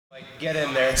Get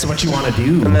in there. So what you want to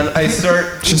do? And then I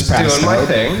start just doing my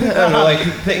thing, and like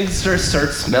things start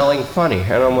smelling funny,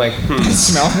 and I'm like,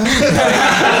 Smell?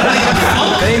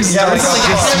 things yeah, like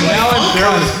smelling. There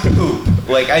was poop.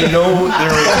 Like I know there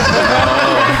was.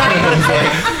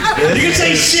 You can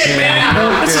say shit, man.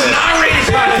 This is an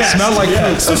R-rated podcast. Smell like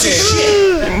poop.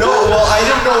 Okay. No, well I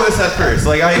didn't know this at first.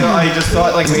 Like I just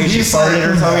thought like maybe she farted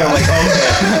or something. I'm like,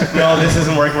 okay, no, this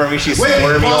isn't working for me. She's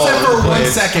squirming all over the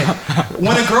place. Wait, pause that for 1 second.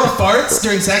 When a girl farts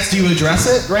during sex, do you address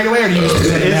it right away, or do you just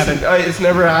pretend it happened? It's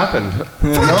never happened.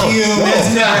 Fuck you. It's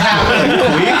never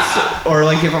happened. Weeks, or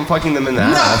like if I'm fucking them in the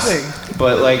ass. Nothing.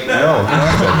 But like no,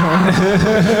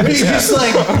 nothing. You're just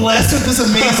like blessed with this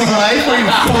amazing life where you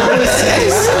fart with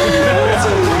sex.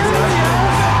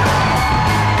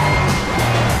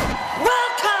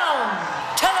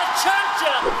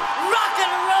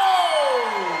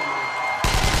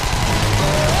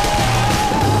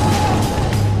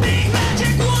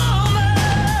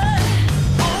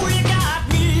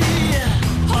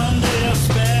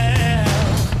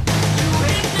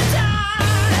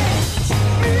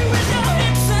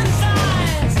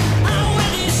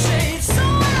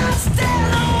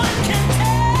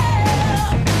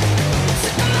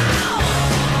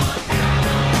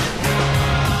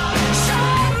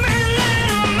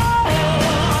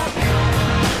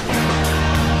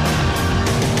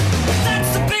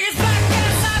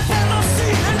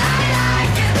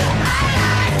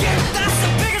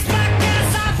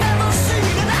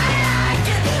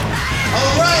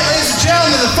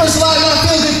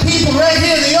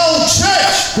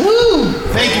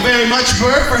 Thank you very much,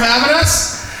 Burk, for having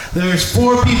us. There's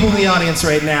 4 people in the audience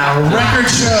right now. A record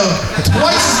show.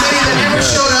 Twice as many that ever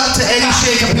showed up to any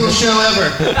Shake Up Hill show ever.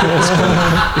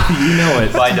 You know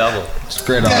it. By double. It's a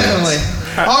great Definitely.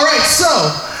 All right, so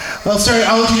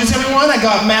I'll introduce everyone. I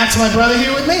got Max, my brother,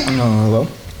 here with me. Hello.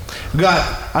 We got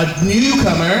a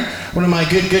newcomer, one of my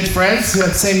good friends who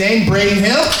has the same name, Braden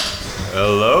Hill.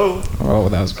 Hello. Oh,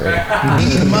 that was great.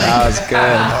 That was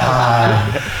good.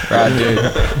 Rad dude.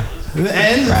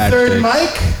 And the third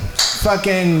mic,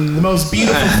 fucking the most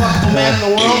beautiful fuckable man in the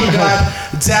world. We got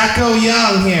Dako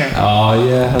Young here. Oh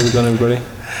yeah, how's it going, everybody?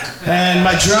 And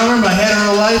my drummer, my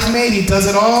hetero life mate, he does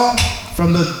it all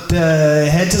from the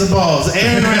head to the balls.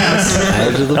 Aaron Rouse.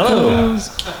 Hello.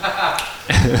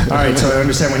 All right, so I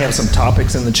understand we have some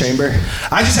topics in the chamber.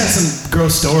 I just had some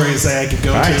gross stories that I could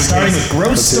go to. Starting with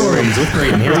gross stories with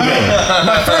Breydon. Here we go.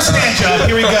 My first hand job.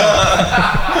 Here we go.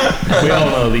 We all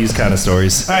know these kind of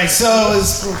stories. All right, so I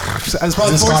was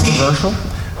probably 14. Controversial?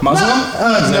 Muslim?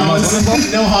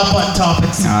 No hot button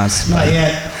topics. Not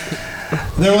yet.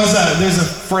 There's a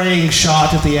fraying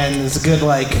shot at the end. It's a good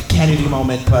like Kennedy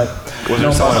moment, but was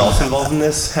there someone else involved in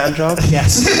this hand job?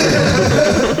 Yes.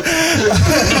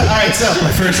 All right, so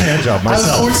my first hand job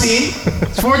myself. I was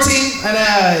 14, and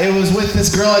it was with this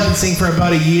girl I'd been seeing for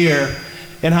about a year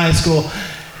in high school,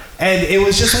 and it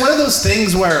was just one of those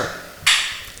things where,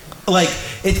 like,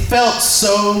 it felt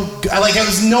so good. Like I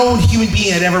was no human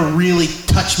being had ever really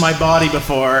touched my body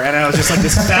before, and I was just like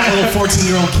this fat little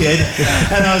 14-year-old kid,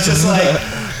 and I was just like,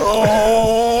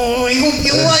 oh, I hope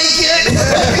you like it.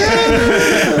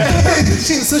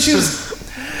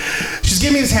 She's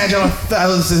giving me this hand job. It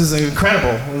was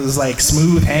incredible. It was like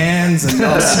smooth hands and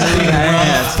smooth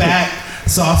rough, fat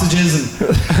sausages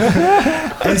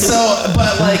and so,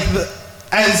 but like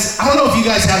as I don't know if you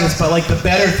guys have this, but like the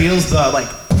better it feels, the like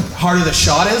harder the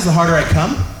shot is, the harder I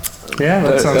come. Yeah,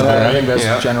 that sounds right. I think that's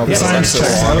general. Yeah, science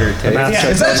checks out.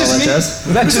 Is that just me? Is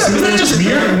that just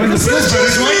me? When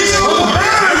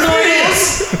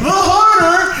the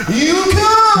harder you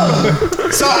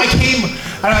come. So I came,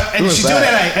 and she's doing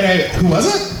it, and I who was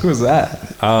it? Who was that?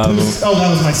 That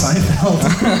was my Seinfeld.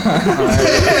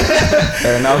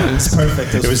 Fair enough. It's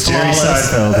perfect. It was Jerry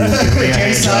Seinfeld.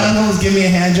 Jerry Seinfeld was giving me a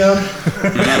hand job.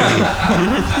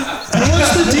 And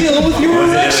what's the deal with your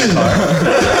erection?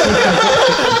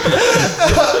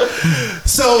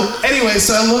 So anyway,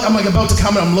 I'm like about to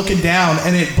come and I'm looking down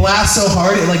and it blasts so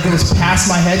hard it like goes past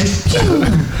my head, just pew,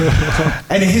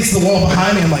 and it hits the wall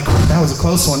behind me. I'm like, that was a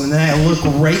close one. And then I look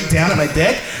right down at my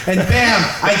dick and bam,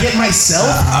 I get myself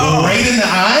right in the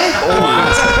eye.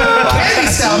 Candy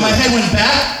style. My head went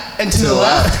back and to the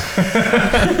left.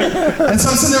 And so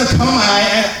I'm sitting there with cum in my eye.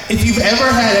 And if you've ever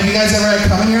have you guys ever had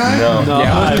cum in your eye? No.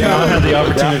 Yeah, I've not had the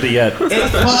opportunity yet. It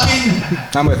fucking...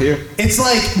 I'm with you. It's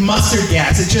like mustard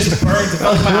gas. It just burned. It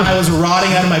felt like my eye was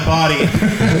rotting out of my body.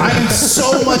 I'm in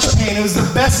so much pain. It was the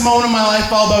best moment of my life,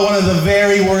 followed by one of the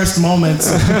very worst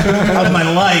moments of my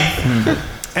life.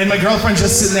 And my girlfriend's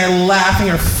just sitting there laughing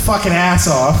her fucking ass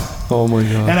off. Oh my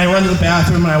god. And I run to the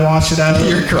bathroom and I wash it out.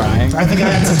 You're crying. I think I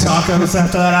had some tacos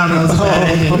after that. I don't know. It was a bad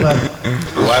ending, but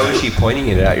Why was she pointing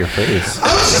it at your face?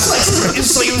 I was just like, it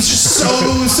was just so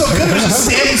good. It was just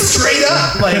standing straight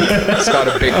up. Like, It's got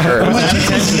a big curve. my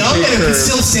dick was numb and it could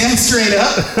still stand straight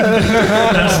up.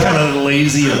 That's kind of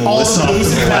lazy and All list the off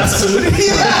booze the and fast food.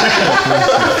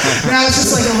 Yeah. Now it's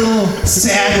just like a little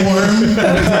sad worm.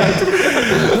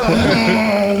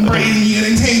 Braden, you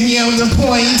gonna take me out to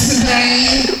point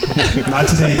today? Not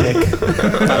today, Dick.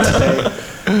 Not today.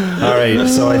 All right,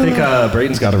 so I think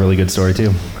Braden's got a really good story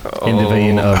too, in the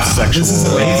vein of sexual This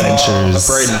is amazing. adventures.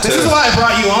 Breydon This is too. why I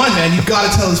brought you on, man. You've got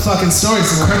to tell this fucking story.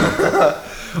 It's incredible.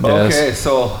 Okay,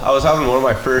 so I was having one of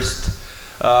my first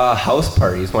house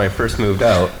parties when I first moved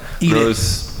out. Eat There it.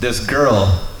 was this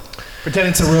girl, Pretend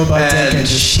it's a robot dick and and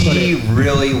just put she it.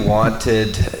 really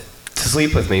wanted to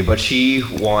sleep with me, but she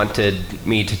wanted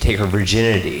me to take her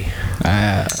virginity.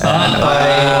 And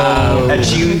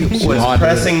she was wanted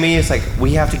pressing me. It's like,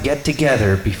 we have to get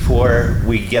together before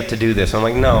we get to do this. I'm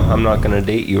like, no, I'm not going to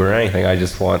date you or anything. I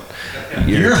just want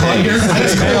your You're taste. high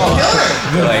school killer.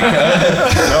 Like,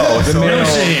 no. So No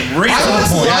shame, right I to the was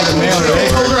point. lying when I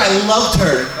told her I loved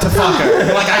her to fuck her.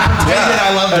 Like, I pretended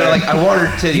I loved And her. like, I want her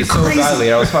titties so crazy. badly.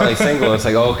 And I was finally single. It's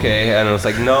like, okay. And I was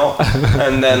like, no.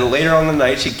 And then later on the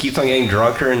night, she keeps on getting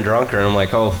drunker and drunker. And I'm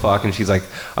like, oh, fuck. And she's like,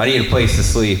 I need a place to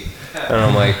sleep. And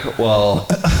I'm like, well,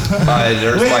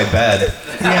 there's my bed.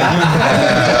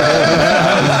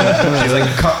 She's like,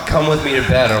 come with me to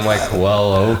bed. And I'm like,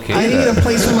 well, okay. I need then. a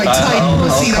place for my tight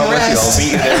pussy to come with you. I'll rest.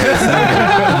 meet you there in a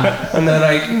second. And then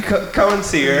I come and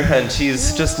see her, and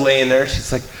she's just laying there.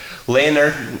 She's like laying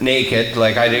there naked,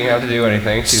 like I didn't have to do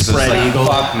anything. She's just Spread like, eagle.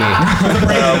 fuck me.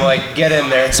 And I'm like, get in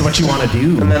there. So what you want to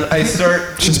do? And then I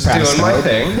start She's passed doing my out.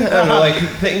 thing, and like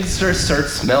things start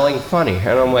smelling funny,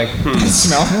 and I'm like,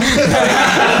 Smell.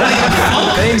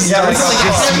 things Yeah, like, it's like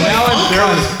a smell. There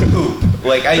was poop.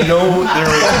 Like I know there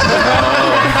was.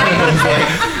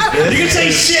 You can say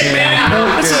shit, man.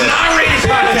 This is an R-rated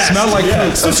podcast. Smell like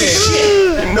poop. Okay.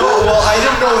 No, well, I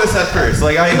didn't know this at first.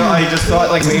 Like I just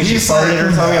thought like maybe she farted or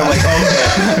something. I'm like,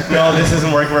 okay, no, this isn't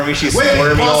working for me. She's Wait,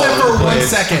 squirming all pause that over for the 1 place.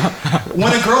 second.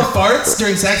 When a girl farts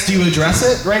during sex, do you address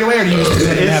it right away, or do you just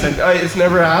pretend it happened? It's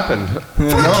never happened.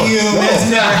 Fuck you, it's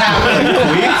never happened.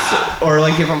 Weeks, or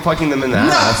like if I'm fucking them in the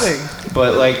Nothing. ass.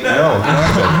 But like no,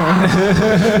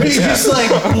 nothing. You're just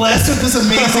like blessed with this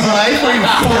amazing life where you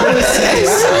fart with sex.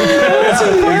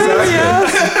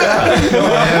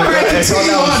 Alright,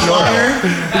 continue on, Liar.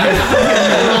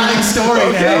 Lying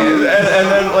story now. And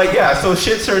then like yeah, so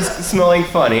shit starts smelling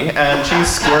funny, and she's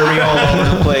squirmy all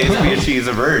over the place because she's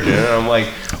a virgin, and I'm like,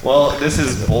 well, this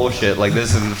is bullshit. Like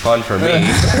this isn't fun for me. I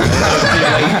don't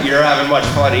feel like you're having much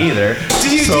fun either.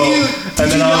 Did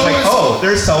and you then I was know like, it was- oh,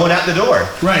 there's someone at the door.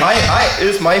 Right.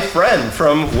 It's my friend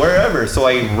from wherever. So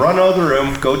I run out of the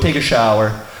room, go take a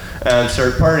shower, and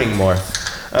start partying more.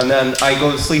 And then I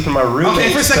go to sleep in my room. Okay,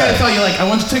 for a second I thought you like, I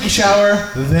went to take a shower,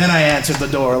 then I answered the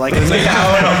door. Like, it's like, There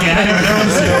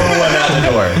was no one at the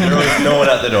door. There was no one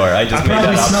at the door. I just made that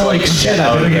Probably up smell so I like could shit. get I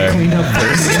out better of there. get cleaned up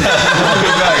first.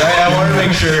 I wanted to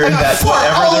make sure that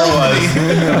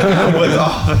whatever there was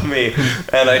off of me,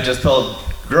 and I just felt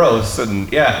gross. And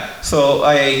yeah, so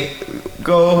I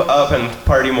go up and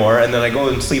party more, and then I go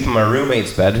and sleep in my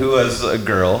roommate's bed, who was a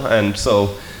girl, and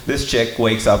so this chick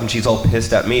wakes up and she's all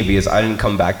pissed at me because I didn't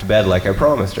come back to bed like I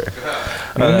promised her.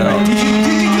 Did you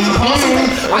do the possible?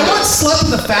 I once slept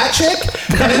with a fat chick,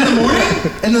 and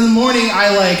in the morning,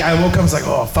 I woke up, I was like,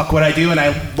 oh, fuck what I do, and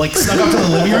I like snuck up to the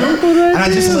living room, and I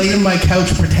just laid in my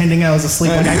couch pretending I was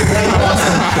asleep, like I played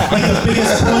Boston, like the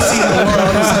biggest pussy in the world. I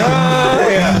was like,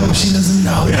 I hope she doesn't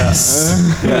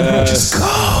notice. Just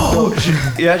go.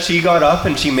 Yeah, she got up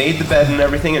and she made the bed and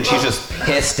everything, and she's just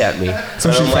pissed at me. So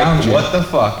and she I'm found like, you. what the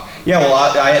fuck? Yeah, well,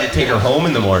 I had to take her home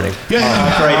in the morning. Yeah.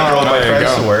 After I drove my there you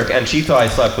friends go. to work, and she thought I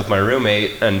slept with my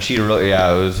roommate, and she really,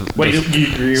 yeah, it was. Wait,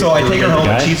 you So I take her home,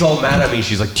 and guy? she's all mad at me.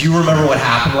 She's like, do you remember what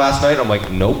happened last night? I'm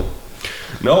like, nope.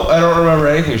 Nope, I don't remember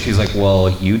anything. She's like, well,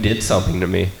 you did something to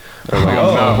me. And I'm like,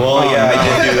 well, yeah, I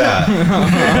did do that. I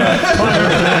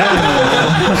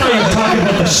thought you were talking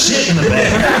about the shit in the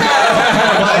bed.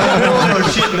 Well, I didn't know there was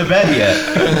shit in the bed yet.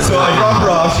 So I drop her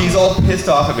off. She's all pissed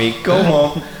off at me. Go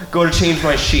home, go to change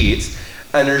my sheets,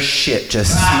 and there's shit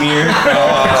just smeared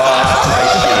all across my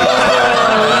sheets.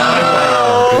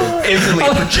 Instantly,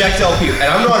 projectile puke. And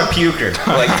I'm not a puker,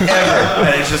 like, ever.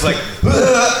 And it's just like,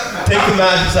 take the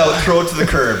mattress out, throw it to the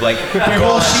curb. Like,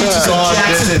 whole sheets is God,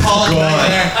 Jackson this is Pollock gone. right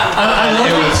there.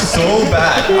 It was so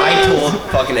bad. I told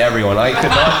fucking everyone. I could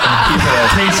not keep it out.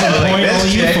 Case in I was point, all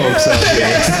you chick- folks out here.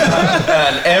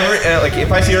 And like, if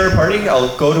I see her at a party, I'll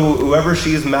go to whoever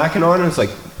she's macking on, and it's like,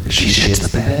 she shits the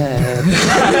bed.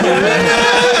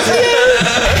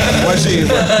 Why she? I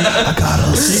got a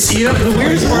You know, the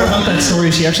weirdest part about that story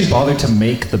is she actually bothered to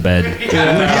make the bed. That's a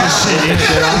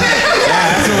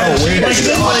little weird. That's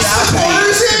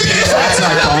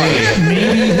not funny.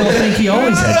 Maybe he'll think he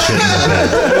always had shit in the bed.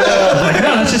 Like,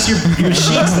 no, that's just your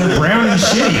sheets. They're brown and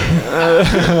shitty.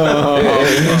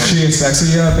 Is she a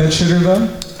sexy bed shitter though?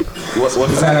 What's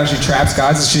Is that how she traps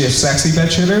guys? Is she a sexy bed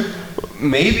shitter?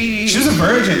 Maybe She was a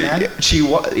virgin, man. she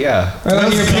was. Yeah. I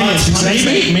don't your opinion. She's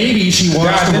sexy. Maybe she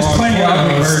watched God, the there's wrong plenty of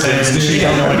ugly pornos virgins, and dude. she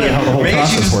had no idea how the whole Maybe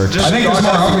process she's worked. just I think there's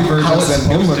more ugly virgins than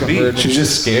good looking virgins. She's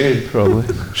just scared, probably.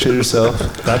 Shit herself.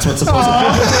 That's what's supposed to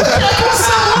happen.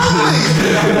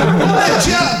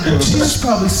 She's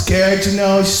probably scared, you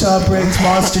know. She saw Braden's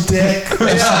monster dick.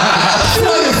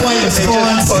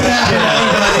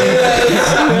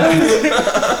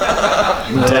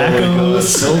 Dako's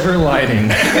silver lining.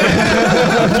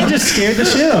 You just scared the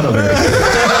shit out of her.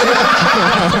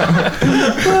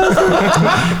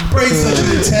 Braden's such an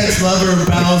intense lover, her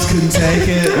bowels couldn't take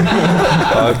it.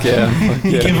 Fuck yeah.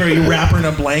 You wrap her in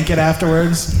a blanket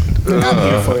afterwards. I'm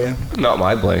here for you. Not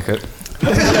my blanket.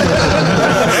 Covered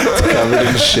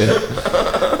in shit.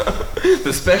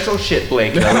 The special shit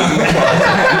blanket.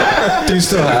 Do you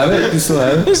still have it? You still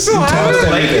have it? You tossed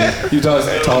everything. You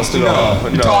tossed it all.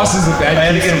 No. Tosses the I bed,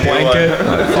 had to keeps get the a blanket.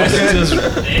 blanket. Just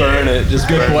burn it. Just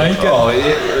Good burn blanket. Oh,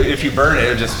 if you burn it,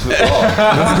 it just. Oh.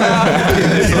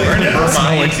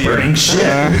 Burning shit.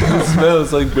 It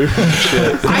smells like burning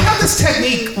shit. I have this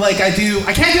technique, like I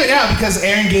can't do it now because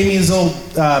Aaron gave me his old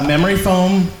memory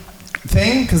foam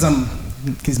thing because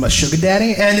he's my sugar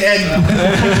daddy, and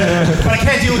but I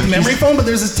can't do it with the memory foam. But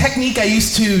there's this technique I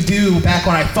used to do back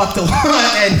when I fucked a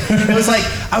lot, and it was like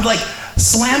I would like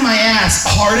slam my ass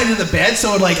hard into the bed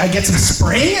so it, like I get some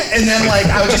spring, and then like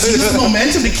I would just use the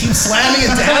momentum to keep slamming it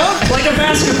down Like a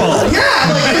basketball. Yeah,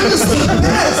 like it was the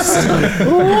best.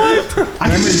 I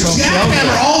could just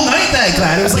jackhammer all night that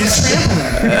guy. It was like a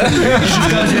trampoline. You just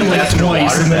gotta do it like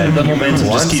twice, and then the momentum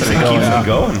just keeps it going.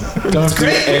 going. It's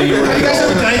great. Have you guys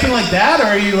ever done anything like that, or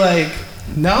are you like,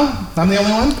 no? I'm the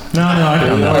only one? No, I've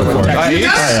done that before. You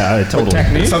guys? Yeah,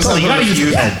 totally. Sometimes You gotta use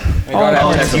your head.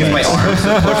 I'll just use my arms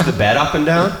to push the bed up and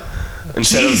down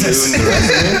instead Jesus. of doing the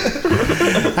rest of it.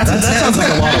 That sounds like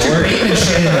a lot of work.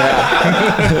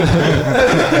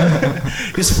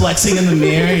 Just flexing in the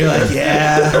mirror, you're like,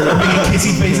 yeah. Making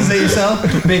kissy faces at yourself.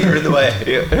 They heard the way.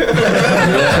 Yeah.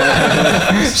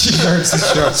 She starts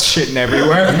shitting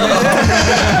everywhere.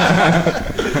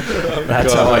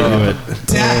 That's how I do it.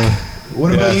 Dak,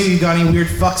 what about you? You got any weird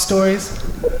fuck stories?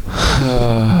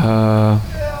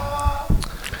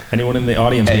 Anyone in the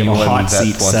audience, we have a Anyone hot that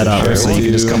seat wants set to up share so with you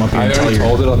can just come up here I and tell already your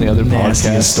told it on the other nastiest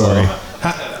podcast story.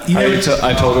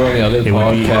 I told her on the other It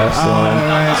would be-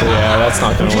 podcast. So yeah, that's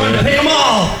not going to work. Pick them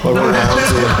all! But we're down to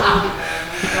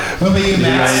What about you,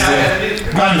 Max?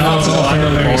 God knows I'm a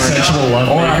very sensual love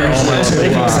maker. All my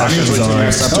making sessions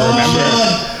are.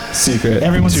 secret.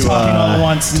 Everyone's talking all at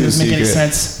once. It too doesn't make any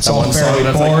secret. sense. That one song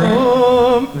that's like,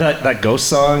 that ghost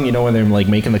song, you know, when they're like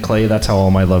making the clay, that's how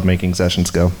all my love making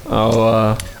sessions go.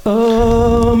 Oh,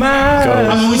 Oh my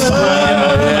I'm always behind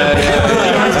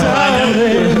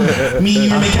him. Me and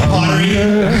you were making pottery.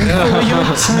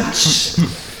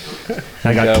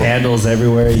 I got candles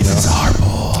everywhere, you know. It's our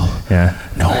ball. Yeah.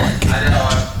 No one can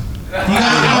touch it. You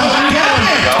got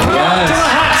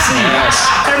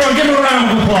Everyone give him a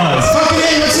round of applause. fucking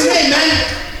name. What's your name, man?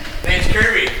 Name's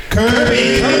Kurby.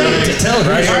 Kirby. Tell it,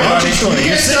 right? You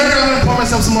get started. I'm gonna pour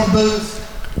myself some more booze.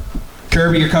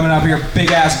 Kirby, you're coming up here,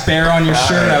 big ass bear on your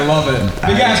shirt. I love it.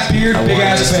 Big ass beard, big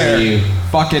ass bear.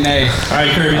 Fucking A. All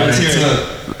right, Kirby, let's hear it.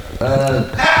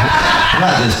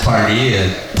 Not this party, a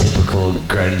typical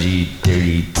grungy,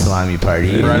 dirty, slimy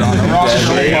party. Right on the roster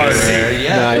party.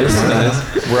 Yeah. nice.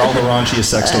 Where all the raunchiest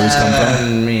sex stories come from.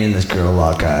 And me and this girl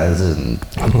lock eyes, and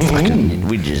fucking,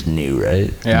 we just knew,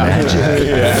 right? Yeah.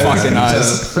 Fucking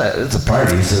eyes. It's a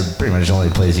party, so pretty much the only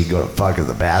place you go to fuck is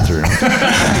the bathroom.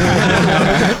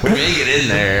 We make it in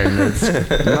there, and it's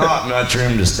not much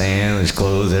room to stand. There's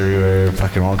clothes everywhere,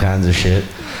 fucking all kinds of shit.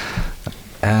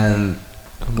 And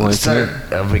we start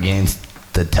up against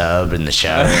the tub in the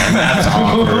shower, and that's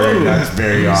awkward. That's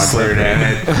very awkward, and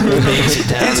it makes it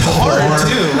down. It's to the hard floor.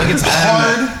 too. Like it's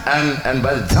hard. And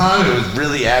by the time it was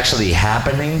really actually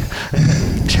happening,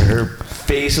 her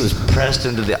face was pressed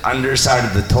into the underside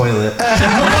of the toilet.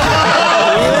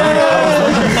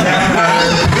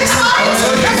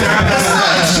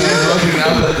 Looking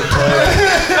up at the toilet.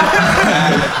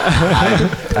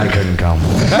 I couldn't come.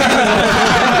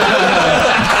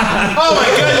 Oh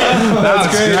my goodness. That's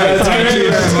great. Thank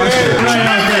you very much.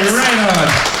 Right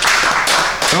on.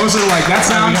 Those are like, that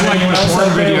sounds like the porn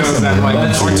videos that like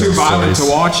are too violent to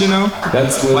watch, you know?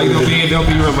 That's like they'll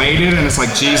be related and it's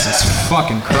like, Jesus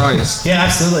fucking Christ. Yeah,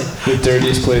 absolutely. the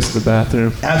dirtiest place in the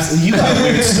bathroom. Absolutely. You got a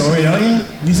weird story, don't you?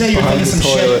 You say you're thinking some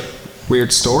shit.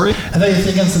 Weird story? I thought you were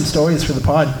thinking some stories for the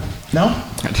pod. No?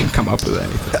 I didn't come up with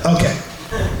anything. Okay.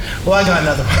 Well, I got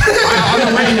another one.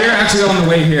 On the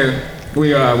way here,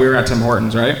 we were at Tim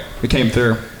Hortons, right? We came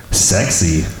through.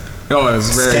 Sexy. Oh, it was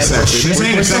very sexy. This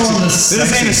ain't a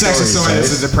sexy story.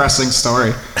 This is a depressing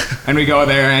story. And we go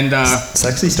there and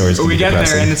sexy stories. We get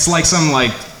there and it's like some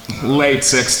like late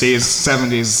 60s,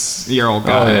 70s year old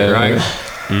guy, right?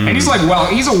 And he's like,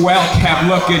 he's a well-kept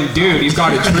looking dude. He's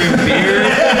got a trim beard.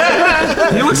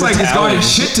 He looks like he's got his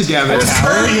shit together. It was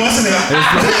Kurby, wasn't it?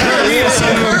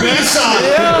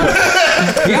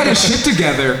 He had his shit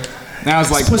together. And I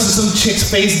was like, pushing some chick's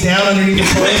face down underneath the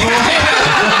toilet.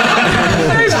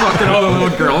 He's fucking all the little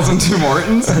girls in Tim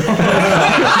Hortons. Okay.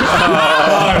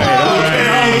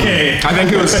 I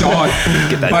think it was dog.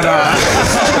 But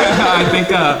I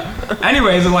think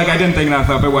anyways, like I didn't think enough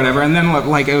of it, whatever. And then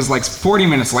like it was like 40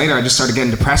 minutes later, I just started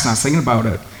getting depressed and I was thinking about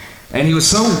it. And he was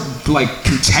so like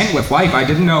content with life. I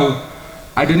didn't know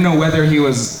whether he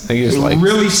was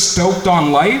really stoked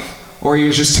on life or he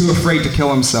was just too afraid to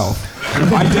kill himself.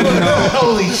 I didn't know.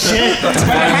 Holy shit. But it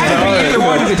had to be either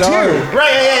one of the two.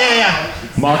 Right, yeah.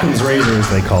 Malcolm's razor, as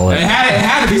they call it. It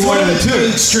had to be one of the two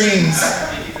extremes.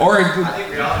 Or,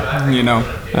 you know.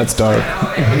 That's dark.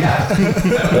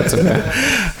 That's okay.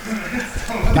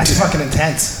 That's fucking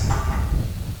intense.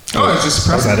 Oh, it's just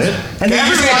Was that it? And then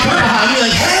you just walk behind me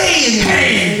like,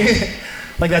 hey!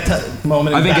 Like that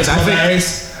moment in Basketball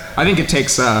Diaries. I think it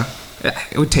takes,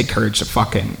 it would take courage to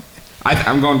fucking...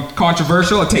 I'm going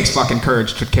controversial. It takes fucking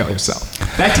courage to kill yourself.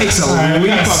 That takes a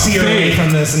leap of steer away faith.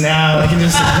 from this now. I can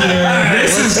just hear.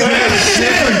 This is going to be a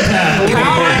different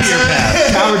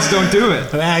path. Cowards don't do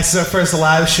it. Max, it's our first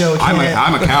live show. I'm a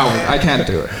coward. I can't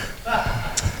do it.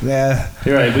 Yeah.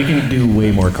 You're right. We can do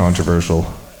way more controversial.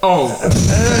 Oh.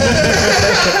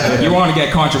 You want to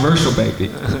get controversial,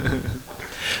 baby.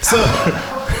 So.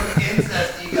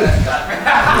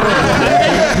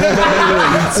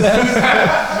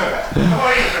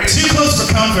 Too close for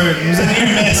comfort. It was a near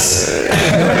miss. You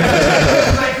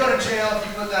might go to jail if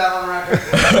you put that on record.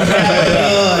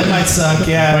 It might suck.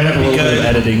 Yeah, Might have a little bit of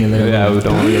editing in there. Yeah, we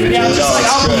don't really. Yeah, I was just like,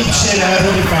 I'll bleep shit out.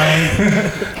 It'll be fine.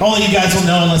 Only you guys will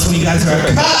know unless when you guys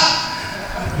are cut.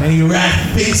 Any rat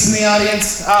face in the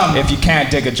audience? If you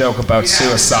can't dig a joke about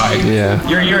suicide,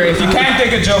 if you can't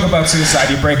dig a joke about suicide,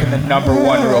 you're breaking the number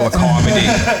one rule of comedy,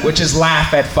 which is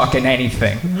laugh at fucking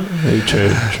anything. Hey, true.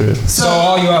 So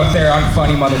all you out there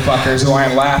unfunny motherfuckers who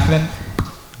aren't laughing,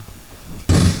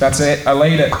 that's it. I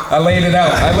laid it out. I laid it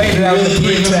out in the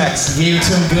pretext. Gave it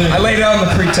to him good. I laid it out in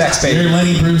the pretext, baby. You're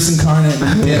Lenny Bruce incarnate.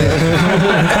 You did it.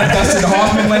 Dustin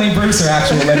Hoffman, Lenny Bruce, or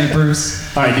actual Lenny Bruce?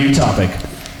 All right, new topic.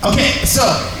 Okay, so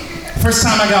first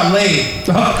time I got laid.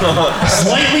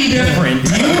 Slightly different.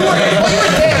 You were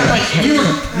there, like we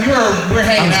were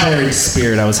hanging out. I was very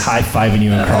spirit. I was high-fiving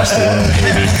you across the world,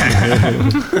 baby.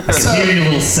 I could hear your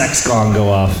little sex gong go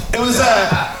off. It was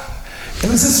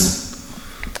this.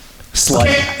 Slut.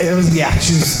 Okay, it was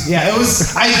it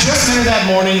was. I just met her that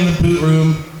morning in the boot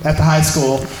room at the high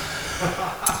school.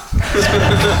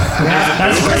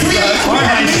 That's where our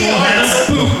high school had a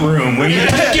boot room where you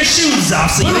took your shoes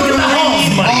off so you could raise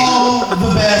money. All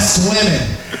the best women.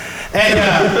 And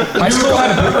my school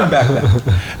had a boot room back then.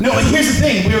 No, and here's the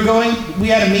thing: we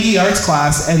had a media arts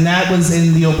class, and that was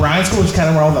in the O'Brien school, which is kind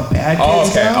of where all the bad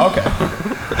kids go. Okay.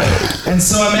 And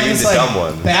so I met this like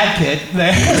bad kid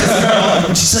there,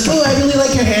 and she's like, "Oh, I really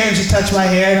like your hair," and she touched my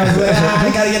hair, and I was like,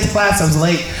 "I gotta get to class." I was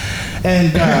late,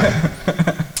 and.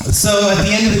 So at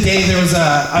the end of the day, there was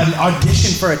an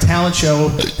audition for a talent show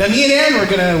that me and Aaron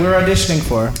we were auditioning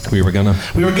for. We were gonna,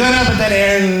 but then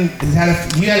Aaron you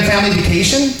had a family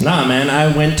vacation? Nah, man, I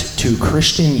went to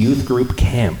Christian youth group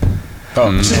camp. Oh,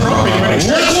 look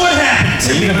what happened!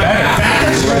 Even better.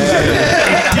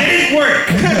 It didn't work.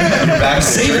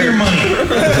 Save your money.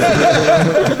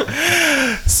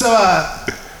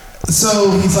 So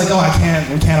he's like,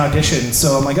 we can't audition.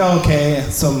 So I'm like, oh, okay.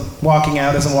 So I'm walking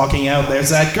out. As I'm walking out,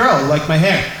 there's that girl who liked my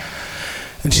hair.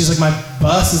 And she's like, my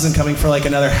bus isn't coming for like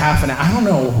another half an hour. I don't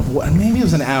know, maybe it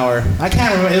was an hour. I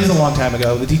can't remember. It was a long time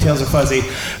ago. The details are fuzzy.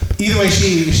 Either way,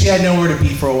 she had nowhere to be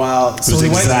for a while. So it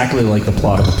was exactly like the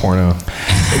plot of a porno.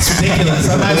 It's ridiculous.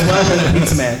 I might as well have been a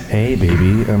pizza man. Hey,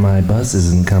 baby, my bus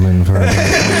isn't coming for another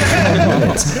 5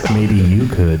 minutes. Maybe you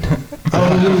could.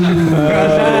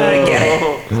 Get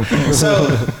it. So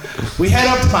we head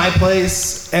up to my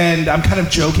place, and I'm kind of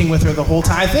joking with her the whole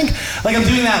time. I think like I'm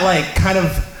doing that like kind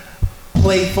of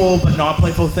playful but not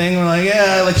playful thing. We're like,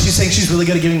 yeah, like she's saying she's really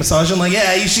good at giving massage. I'm like,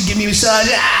 yeah, you should give me a massage.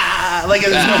 Ah! Like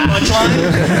there's no punchline.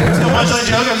 There's no punchline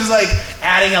joke. I'm just like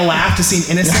adding a laugh to seem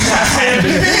innocent.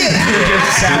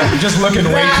 You're just looking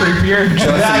way creepier. You're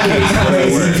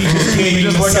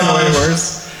just looking way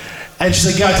worse. And she's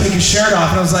like, you gotta take your shirt off.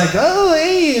 And I was like, oh,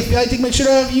 hey, if I take my shirt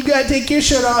off, you gotta take your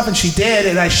shirt off. And she did.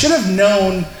 And I should have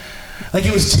known, like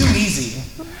it was too easy.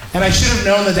 And I should have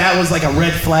known that that was like a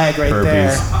red flag right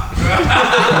there.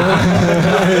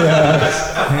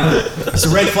 It's a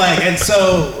red flag. And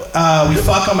so we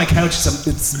fuck on my couch.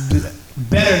 It's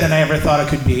better than I ever thought it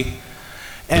could be.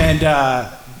 And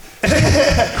then,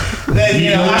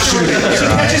 you know, afterwards, she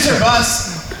catches her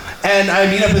bus. And I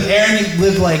meet up with Aaron. He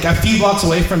lived like a few blocks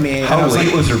away from me. How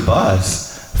late was her bus?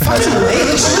 Fucking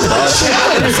late.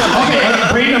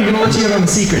 Okay, Braden, I'm gonna let you in on the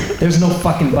secret. There's no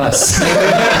fucking bus.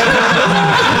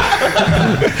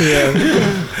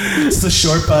 It's the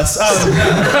short bus. It's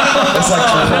like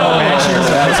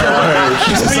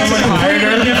someone hired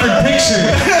her. Different picture.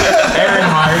 Aaron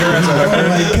hired her as a hooker. Oh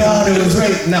my god, it was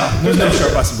great. No, there's no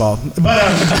short bus involved. But I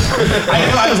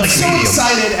was like so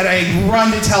excited, and I run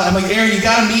to tell. I'm like, Aaron, you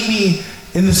gotta meet me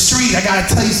in the street. I gotta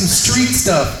tell you some street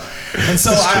stuff. And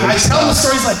so I tell him the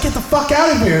story. He's like, get the fuck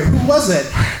out of here. Who was it?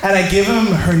 And I give him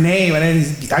her name, and then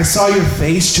I saw your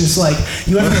face just like,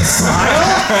 you went from a smile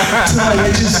to like,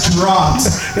 it just dropped.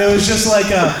 It was just like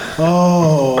a,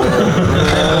 oh.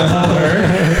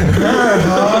 Her,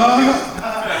 huh?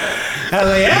 And I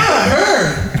was like, yeah,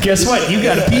 her. Guess what? You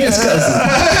got a penis cousin.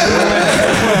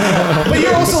 But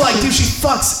you're also like, dude, she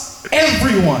fucks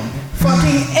everyone.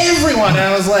 Fucking everyone. And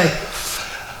I was like,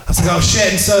 oh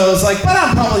shit. And so I was like, but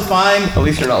I'm probably fine. At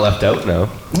least you're not left out now.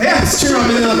 Yeah, it's true. I'm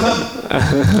in the club.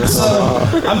 So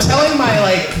I'm telling my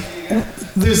like,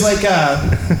 there's like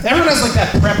everyone has like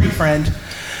that preppy friend.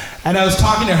 And I was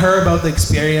talking to her about the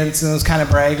experience, and I was kind of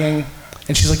bragging.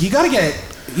 And she's like, you gotta get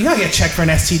checked for an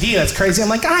STD. That's crazy. I'm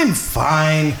like, I'm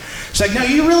fine. She's like, no,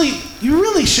 you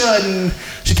really should. And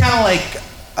she kind of like,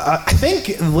 I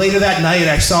think later that night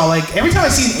I saw like, every time I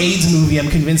see an AIDS movie, I'm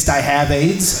convinced I have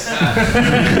AIDS.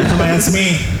 That's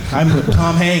me. I'm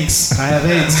Tom Hanks. I have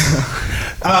AIDS.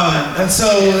 And so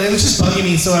it was just bugging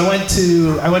me. So I went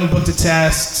and booked a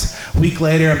test. A week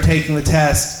later, I'm taking the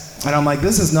test, and I'm like,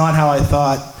 this is not how I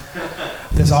thought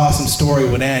this awesome story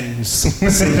would end. Just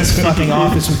in this fucking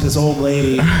office with this old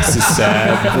lady. This is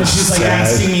sad. And she's like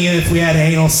asking me if we had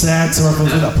anal sex or if it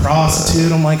was with a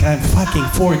prostitute. I'm like, I'm fucking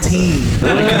 14.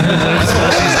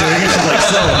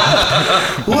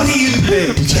 What do you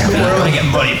think? I get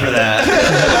money for that.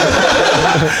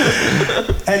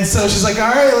 And so she's like,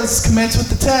 all right, let's commence with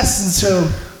the test. And so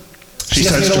she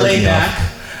gets me to lay back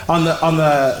on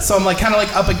the. So I'm like kind of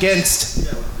like up against.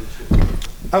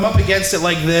 I'm up against it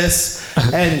like this,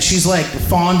 and she's like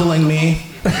fondling me,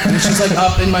 and she's like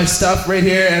up in my stuff right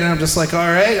here, and I'm just like, all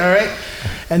right.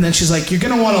 And then she's like, you're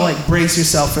gonna want to like brace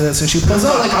yourself for this, and she pulls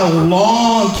out like a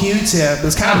long Q-tip.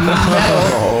 It's kind of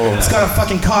metal. It's got a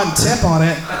fucking cotton tip on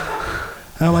it.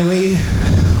 And I'm like,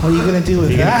 what are you gonna do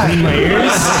with that? Clean my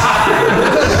ears?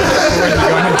 What are you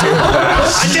gonna do with that?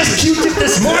 I just Q-tipped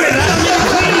this morning. I don't need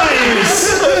to clean my ears.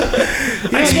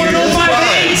 I just want to know my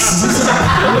AIDS.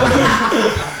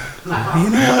 You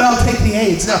know what? I'll take the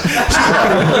AIDS. No. She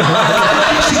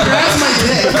grabs my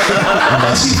dick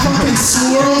and she fucking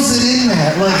swirls it in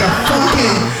there like a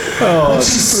fucking. Like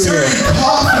she's stirring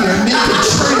coffee or making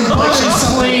drink like she's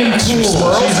playing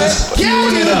pool. She's just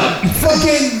queuing it up.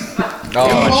 Fucking.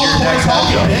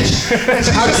 Coffee,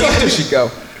 bitch. How deep does she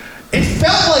go? It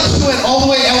felt like she went all the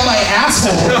way out my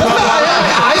asshole. I had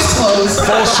my eyes closed.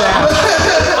 Full shaft.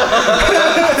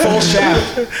 Full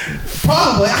shaft.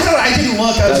 Probably. I didn't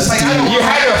look. I was just like, I don't know. You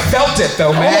had to have felt it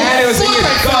though, man. It was in your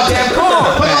goddamn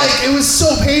car. But like, it was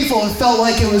so painful. It felt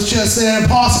like it was just an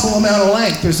impossible amount of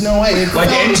length. There's no way. It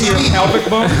like into your pelvic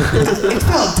bone? It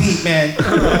felt deep, man.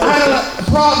 I don't know.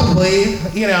 Probably,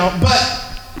 you know. But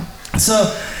so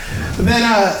then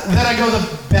I go to the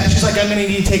bed. She's like, I'm gonna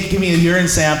need to give me a urine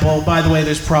sample. By the way,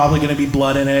 there's probably gonna be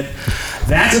blood in it.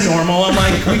 That's normal. I'm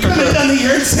like, we could have done the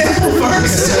urine sample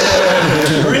first.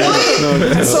 Really?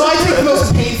 And so I take the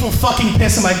most painful fucking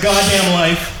piss of my goddamn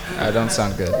life. That don't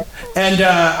sound good. And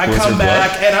I come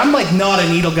back, and I'm like not a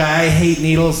needle guy. I hate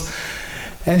needles.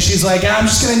 And she's like, I'm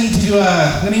just gonna need to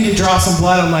I'm gonna need to draw some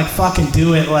blood. I'm like, fucking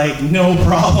do it, like no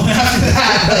problem. After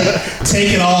that, like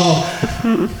take it all.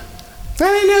 I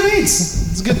didn't have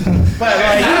AIDS. It's good, but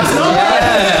like it's not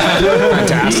bad.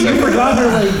 Fantastic. You forgot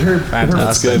her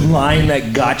Fantastic. line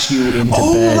that got you into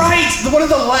Oh bed. right, one of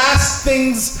the last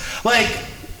things, like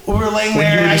we were laying When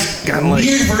you there. were just kinda like-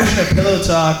 weird version of pillow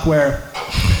talk where.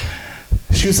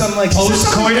 She was something like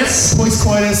Post-coitus?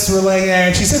 Post-coitus, we're laying there,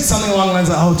 and she said something along the lines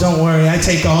of, "Oh, don't worry, I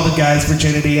take all the guys'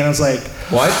 virginity," and I was like,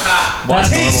 What?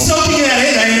 "Hey, soaking that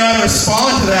in, I didn't know how to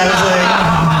respond to that." I was like,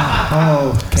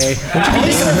 "Oh, okay." At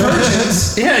least they're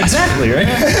virgins. Yeah, exactly, right?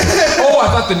 Oh, I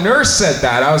thought the nurse said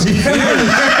that. I was confused.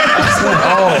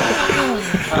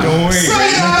 Don't worry. So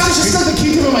I just stuck the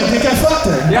Q-tip on my dick. I fucked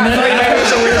her. Yeah, I thought it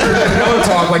was a weird version of pillow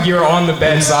talk, like you were on the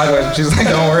bed sideways. And she's like,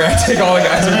 "Don't worry, I take all the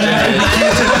guys' virginity."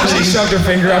 She shoved her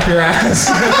finger up your ass.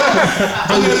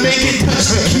 I'm gonna make it touch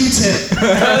the Q-tip.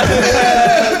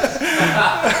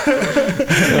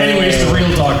 Anyways, the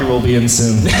real doctor will be in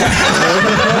soon. You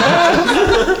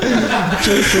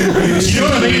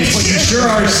don't have AIDS, but you sure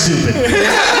are stupid.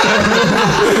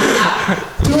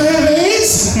 Do I have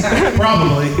AIDS?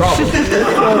 Probably.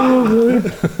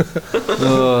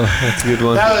 Oh, that's a good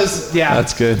one. That was, yeah.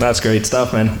 That's good. That's great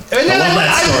stuff, man. And I then love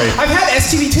that story. I've had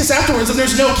STD tests afterwards, and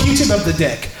there's no Q-tip of the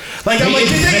dick. Like, I'm like,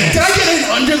 did I get in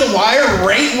under the wire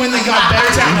right when they got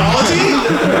better technology?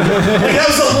 Like, that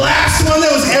was the last one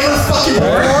that was ever fucking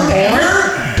performed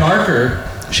ever? Darker,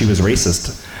 she was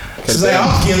racist. She's like,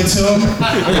 I'll give it to him.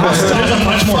 There's a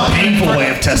much more painful way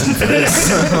of testing for this.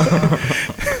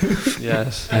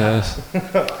 Yes.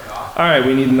 All right,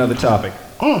 we need another topic.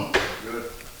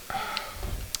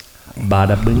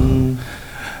 Bada boom.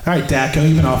 All right, Dako,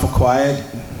 you've been awful quiet.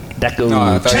 Dako. No,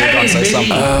 I thought you were going to say something.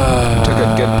 Took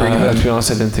a good breathe. To be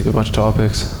honest, I didn't think of much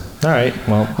topics. All right,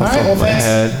 well, All right, well, My thanks.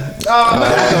 head.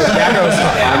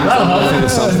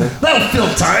 that'll fill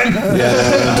time. Okay,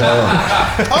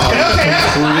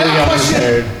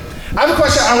 I have a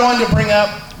question I wanted to bring up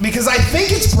because I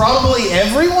think it's probably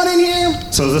everyone in here.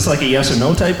 So is this like a yes or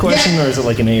no type question, or is it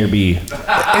like an A or B?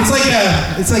 It's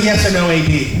like yes or no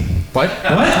AB. What?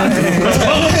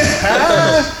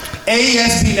 A,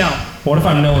 yes, B, no. What if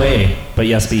I'm no A, but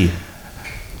yes B?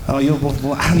 Oh,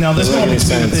 no, there's no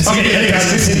between this.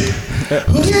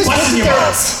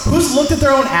 Who's looked at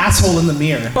their own asshole in the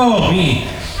mirror? Oh, me.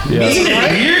 Yeah, Isn't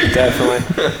it weird? definitely.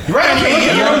 Right, okay, look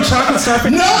at your own chocolate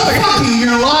starfish. No, fuck you,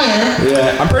 you're a liar.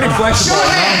 Yeah. I'm pretty flexible. Show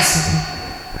hands.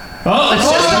 Oh, it's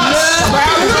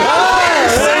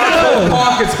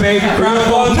Pockets, baby. Crowd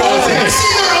applause. They're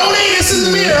seeing their own anus in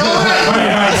the mirror. All right.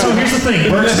 All right, so here's the thing.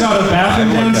 Burk's got a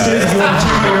bathroom downstairs. If you want to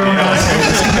check out your own asshole.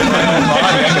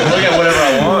 Look at whatever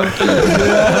I want.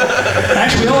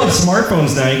 Actually, we all have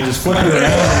smartphones now. You can just flip it around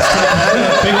and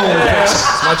take big old picture.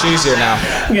 It's much easier now.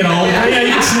 You know, yeah,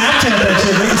 you can Snapchat that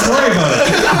shit. Make a story about it.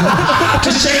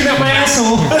 Just checking out my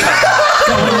asshole.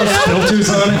 Got one of those filters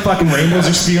on it. Fucking rainbows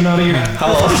are spewing out of your. A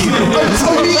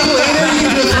week later, you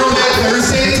can do a throwback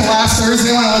Thursday to last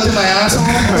Thursday when I looked at my asshole.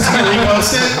 Just gonna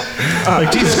repost it.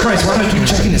 Like, Jesus Christ, why don't I keep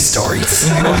checking his stories?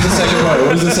 What was the second part?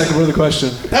 What was the second part of the question?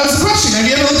 That was the question. Have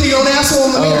you ever looked at your own asshole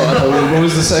in the mirror? What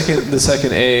was the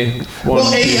second A?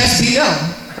 Well, A, yes, B, no.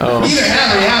 Oh. Either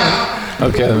have or you haven't.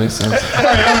 Okay, that makes sense. All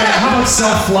right. How about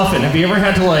self-fluffing? Have you ever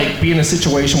had to like be in a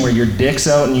situation where your dick's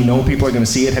out and you know people are going to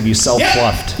see it? Have you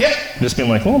self-fluffed? Yep. Just being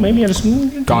like, well, maybe I just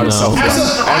Gone to self. Every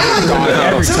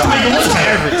time.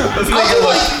 Let's make it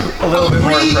look a little bit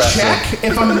more impressive. Check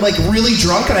if I'm like really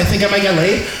drunk and I think I might get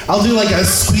laid. I'll do like a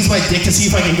squeeze my dick to see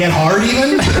if I can get hard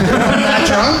even. If I'm that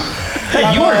drunk. Hey,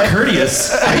 you are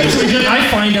courteous. I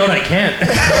find out I can't.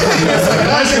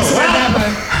 Let's go.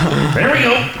 There we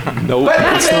go. Nope,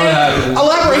 it's not happening.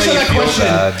 Elaboration on that question.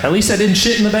 At least I didn't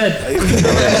shit in the bed.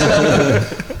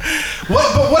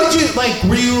 What did you like?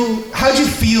 How'd you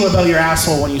feel about your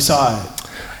asshole when you saw it?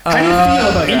 How do you feel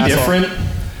about your Indifferent. asshole?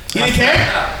 You didn't care?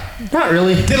 Not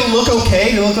really. Did it look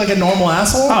okay? Did it look like a normal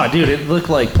asshole? Oh, dude, it looked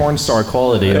like porn star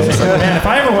quality. I was like, man, if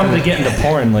I ever wanted to get into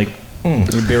porn, like,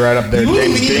 You'd be right up there, You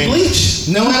wouldn't James even need to Dean. bleach.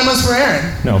 No enemas for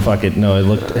Aaron. no, fuck it. No, it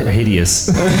looked hideous.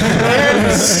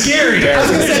 Scary. I was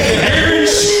gonna say Aaron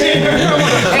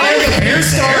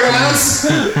hairstyle arounds.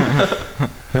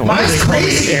 Mine's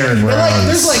crazy. Aaron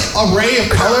There's like array of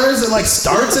colors. It like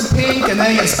starts at pink and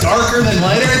then it gets darker than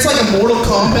lighter. It's like a Mortal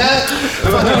Kombat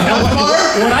fucking health bar.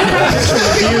 What I kind of picture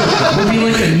with you would be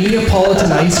like a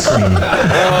Neapolitan ice cream.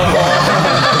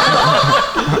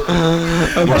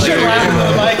 I should laugh on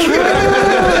the mic.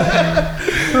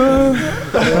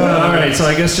 All right, so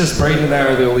I guess just Braden and I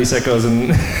are the only sickos and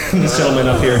this gentleman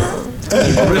up here.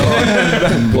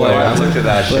 Boy, I looked at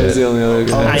that Blair's the shit. only other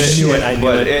guy. I knew it.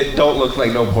 But it don't look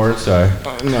like no porn star.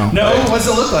 No. No, what's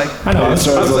it look like? I know. Porn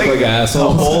stars look like A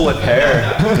assholes. hole with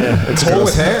hair. It's hole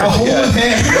with hair. A hole with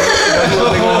hair. It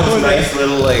look like one of those nice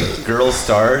little like girl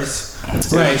stars.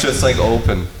 Right. It's just like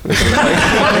open.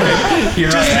 Here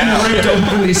I am. Ripped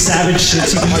open these savage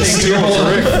shits you can take to your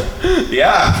whole.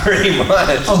 Yeah, pretty much.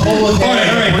 A hole with All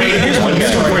hair. right. Here's one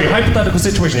story. Hypothetical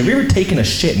situation. Have you ever taken a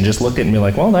shit and just looked at it and be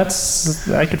like, well,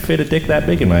 I could fit a dick that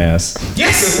big in my ass?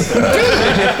 Yes! Dude!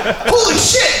 Holy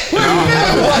shit! Where have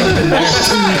you been?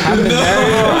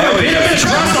 Wait a minute,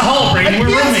 across the hall, Braden. We're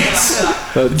roommates.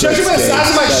 Judging by the size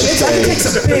of my shits, I can take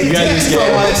some big dicks if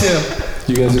I wanted to.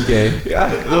 You guys are gay. Yeah,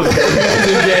 those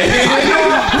guys are gay. I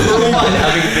know.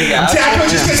 Having a big ass. Dako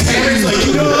just gets hammered. He's like,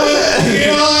 you know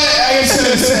what? I just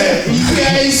gonna say, you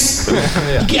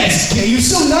guys, gay. You were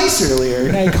so nice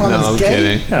earlier. Now you call No, us I'm gay.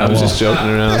 kidding. I was just joking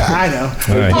around. Yeah, I know.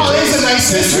 right. Oh, there's a nice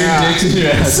sister. Dicks in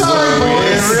your ass. Sorry,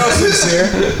 boys. Real sincere.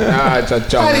 I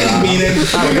didn't mean it.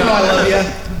 You know I love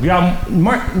you. Yeah,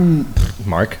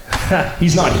 Mark.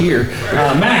 He's not here.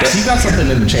 Max, you got something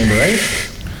in the chamber, right?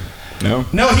 No.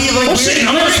 No, he like. Oh shit!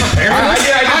 I'm not prepared. I did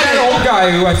that old guy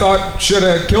who I thought should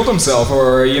have killed himself,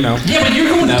 or Yeah, but you're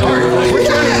going dark.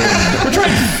 We're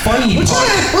trying funny. We're trying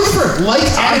to look for light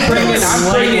anecdotes.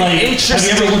 I'm bringing Have you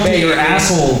interesting ever looked at your baby.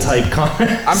 asshole type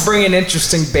comment? I'm bringing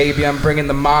interesting baby. I'm bringing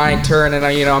the mind turning.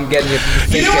 I'm getting you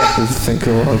thinking. You know what? Think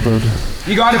a lot about it.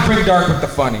 You got to bring dark with the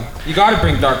funny. You got to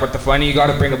bring dark with the funny. You got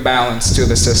to bring a balance to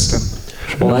the system.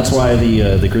 Well, that's why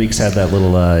the Greeks had that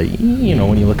little,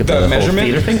 when you look at The the measurement?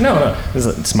 whole theater thing. No, it's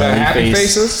a smiley happy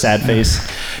face, faces? sad face.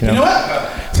 You know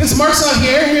what? Since Mark's not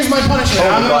here, here's my punishment.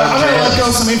 I'm gonna let go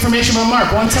of some information about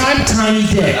Mark. One time, tiny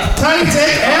dick,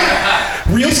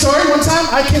 and real story. One time,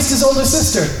 I kissed his older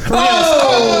sister.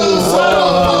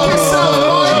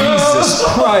 Jesus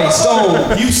Christ!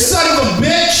 Oh, You son of a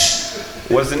bitch!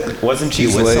 Wasn't she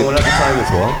He's with late. someone at the time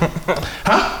as well?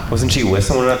 Huh? Wasn't she with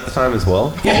someone at the time as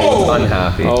well? Yeah. She was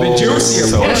unhappy. Oh. the juicier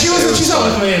So- part. Yeah, she's not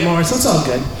with me anymore, so it's all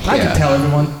good. I Yeah. can tell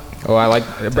everyone. Oh, I like.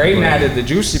 Braden added the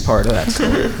juicy part of that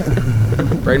story.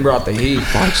 Braden brought the heat.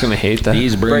 Mark's gonna hate that.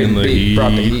 Braden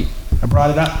brought the heat. I brought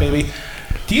it up, baby.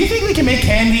 Do you think they can make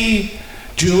candy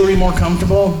jewelry more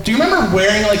comfortable? Do you remember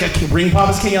wearing like a ring pop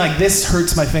as a kid? You're like, this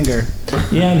hurts my finger.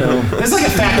 Yeah, no. It's like a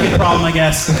fat kid problem, I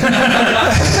guess. I'm like,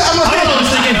 I was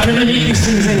thinking, can they make these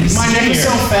things any my neck is so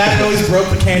fat, it always broke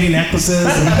the candy necklaces.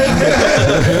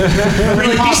 And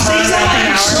ring pop These things hurt are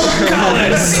after an hour.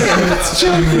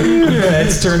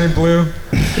 It's turning blue.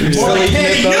 More like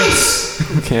candy goose.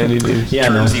 Candy dude. Yeah,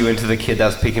 no. Turns you into the kid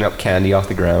that's picking up candy off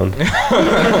the ground. Have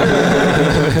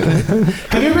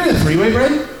you ever been in a three-way,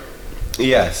 Breydon?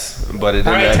 Yes, but it didn't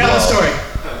All right, end tell well. a story.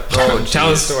 Oh, Tell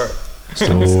the story.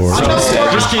 I'll tell a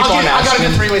story. Just keep I'll on get- I got a asking.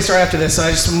 good three-way story after this, so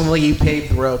I just want to let you pave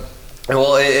the road.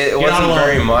 Well, it not wasn't alone.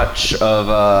 very much of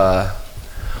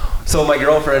So my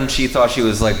girlfriend, she thought she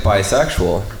was like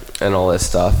bisexual and all this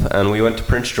stuff, and we went to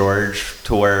Prince George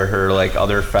to where her like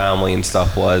other family and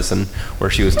stuff was, and where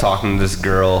she was talking to this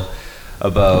girl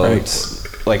about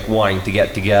like wanting to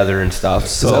get together and stuff.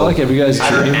 So Is that like every guy's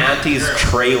at her dream? auntie's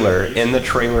trailer in the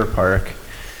trailer park,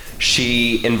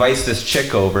 she invites this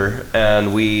chick over,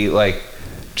 and we like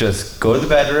just go to the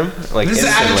bedroom like This is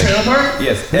at the instantly. trailer park?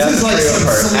 Yes, This at is the like trailer some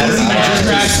park, at sleazy her just auntie's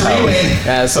grass house. three-way.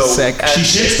 That's So sick. and She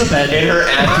shits the bed. in her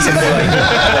auntie's like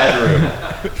bedroom.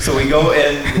 So we go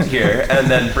in here and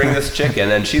then bring this chick in,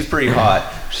 and she's pretty hot.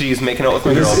 She's making out with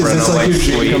my Is girlfriend. this I'm like like, your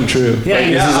dream sweet. come true? Yeah, Like,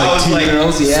 yeah. I was two like,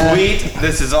 girls, yeah. sweet.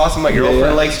 This is awesome. My girlfriend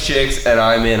yeah. likes chicks, and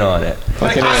I'm in on it.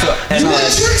 Fucking And You then, like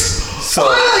chicks? so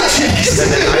I like chicks.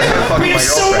 and then I start fucking We my have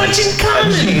so girlfriend. much in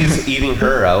common. And she's eating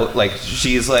her out. Like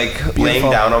she's like laying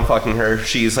down on fucking her.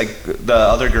 She's like the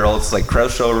other girl's like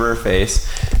crouched over her face,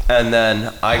 and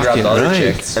then I grab the other right.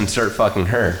 chick and start fucking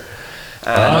her.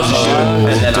 And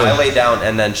then I lay down,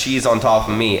 and then she's on top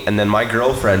of me, and then my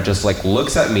girlfriend just like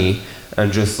looks at me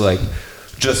and just like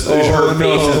her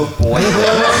face is boiling.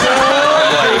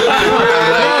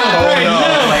 Oh no!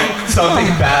 Like something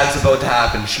bad's about to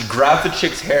happen. She grabs the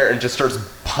chick's hair and just starts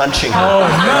punching her.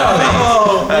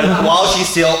 Oh no! And while she's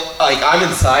still like, I'm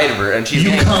inside of her, and she's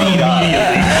getting beat up.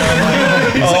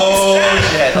 Oh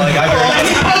shit! Like I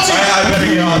better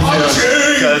get on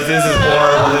because this is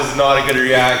horrible. This is not a good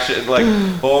reaction. Like,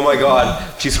 oh my god!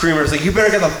 She's screaming. She's like, "You better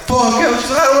get the fuck out!"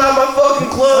 She's like, "I don't have my fucking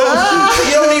clothes.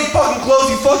 You don't need fucking clothes,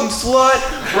 you fucking slut!"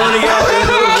 Running out.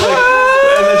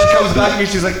 And then she comes back to me.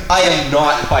 She's like, "I am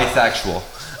not bisexual."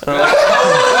 And I'm like,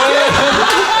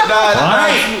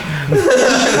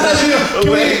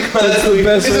 That's the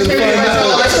best way to find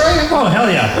out. Oh,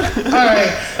 hell yeah.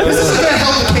 Alright. This isn't going to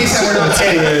help the case that we're not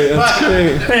taking. That's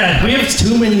great. Man, we have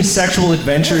too many sexual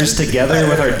adventures together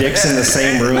with our dicks in the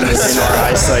same room in our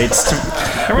eyesights.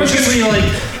 Everyone's going to be like,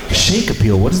 shake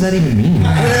appeal, what does that even mean?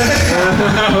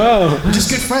 We're just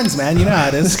good friends, man. You know how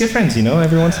it is. It's good friends, you know?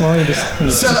 Every once in a while you just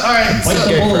So, alright. bite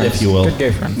the bullet, if you will. Good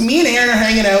gay friends. Me and Aaron are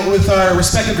hanging out with our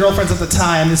respective girlfriends at the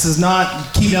time. This is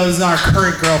not, keep note, this is not our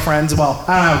current girlfriends. Well,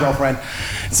 I don't have a girlfriend.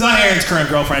 It's not Aaron's current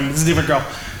girlfriend. It's a different girl.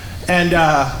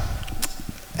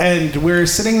 And we're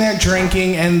sitting there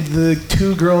drinking, and the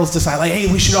two girls decide, like, hey,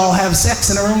 we should all have sex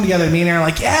in a room together. Me and Aaron are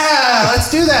like, yeah, let's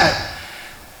do that.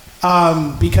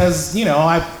 Because, you know,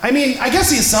 I mean, I guess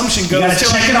the assumption goes gotta to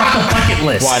check it off the bucket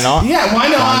list. Why not? Yeah, why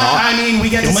not? I mean, we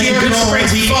get to see our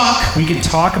girlfriends fuck. We can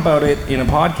talk about it in a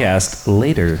podcast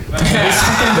later. It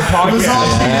was all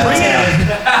bring it.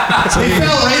 They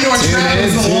fell right into our trap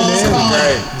as the walls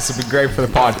calling. This would be great for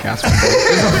the podcast.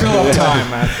 This will fill up time,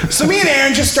 man. So me and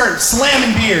Aaron just start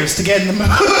slamming beers to get in the mood.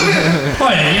 Oh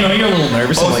yeah, you know, you're a little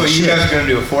nervous. Oh, I'm so like, you shit. guys are gonna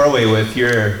do a 4-way with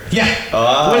your Yeah.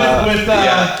 With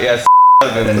yeah.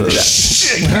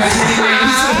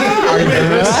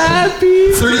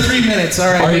 33 minutes,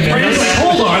 all right. Braden's like,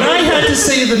 hold on, I had to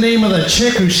say the name of the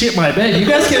chick who shit my bed. You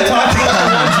guys can't talk about the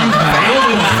ones you failed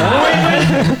in the 4-way with?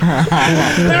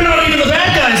 They're not even the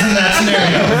bad guys in that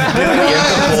scenario.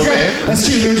 That's great. That's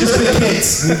true. They're just good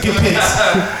kids. Good kids.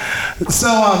 So,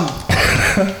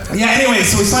 yeah, anyway,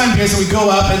 so we slam beers and we go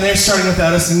up and they're starting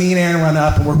without us and me and Aaron run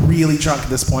up and we're really drunk at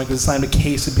this point because we slammed a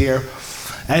case of beer.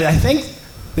 And I think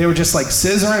they were just like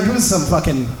scissoring. It was some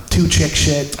fucking two-chick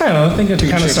shit. I don't know, I think it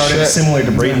kind of started similar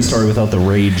to Braden's story without the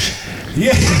rage.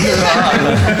 Yeah.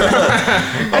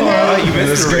 You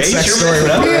missed the race.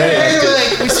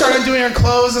 We started doing our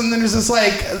clothes and then there's this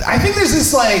like, I think there's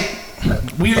this like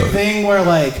weird thing where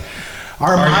like,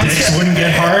 our dicks wouldn't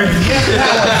get hard?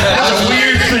 That's a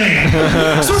weird thing.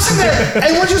 So we're sitting there,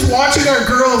 and we're just watching our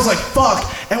girls like fuck,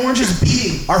 and we're just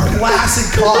beating our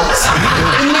flaccid cocks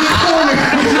in the corner.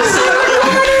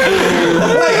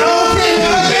 Like, okay,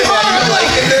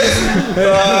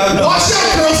 watch out,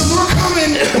 girls, we're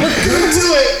coming. We're gonna do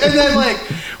it. And then like,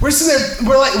 we're sitting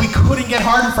there, we're like, we couldn't get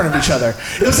hard in front of each other.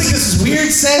 It was like this weird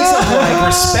sense of like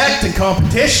respect and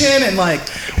competition, and like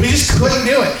we just couldn't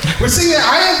do it. We're sitting there.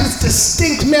 I have this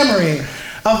distinct memory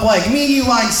of like me and you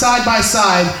lying side by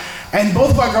side, and both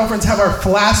of our girlfriends have our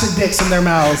flaccid dicks in their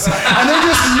mouths, and they're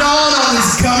just gnawing on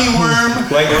this gummy worm,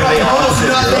 Like were they almost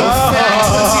nothing, fat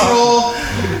Tootsie Roll.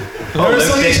 We're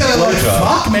just looking at each other like,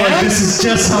 fuck, man. Like, this is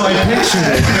just how I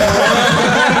pictured it.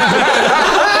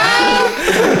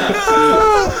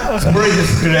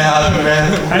 This could happen,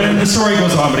 man. And then the story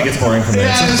goes on, but it gets boring from there.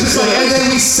 Yeah, it's just like, and then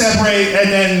we separate,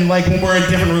 and then like when we're in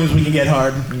different rooms, we can get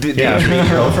hard. Did you trade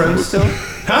girlfriends still?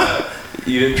 Huh?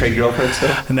 You didn't trade girlfriends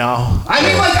still? No. I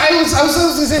mean, like, I was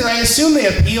gonna say, I assume the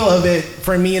appeal of it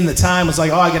for me in the time was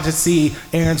like, oh, I get to see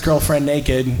Aaron's girlfriend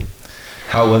naked.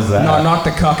 How was that? Not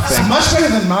the cuck It's thing. much better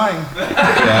than mine.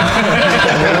 Yeah.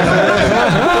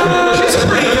 She's a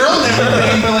pretty girl and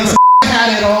everything, but like, I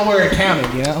had it all where it counted,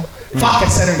 you know? Fuck, I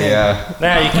said her name. Yeah.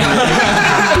 Nah, you can't.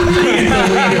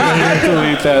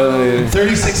 Delete that later.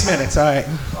 36 minutes, all right.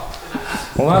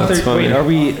 Well, not That's 30. funny. Wait, are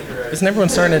we? Isn't everyone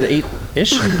starting at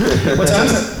 8-ish? What time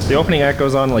is it? The opening act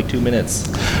goes on like 2 minutes.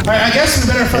 All right, I guess we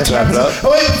better fucking wrap it up.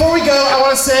 Oh, wait, before we go, I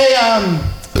want to say, I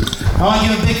want to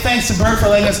give a big thanks to Burk for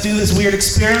letting us do this weird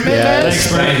experiment. man. Thanks,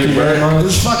 Brad. It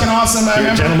was fucking awesome. I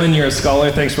remember. Gentlemen, you're a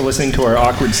scholar. Thanks for listening to our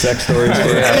awkward sex stories.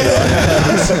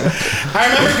 I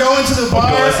remember going to the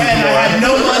bar and I had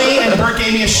no money and Burk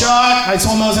gave me a shot. I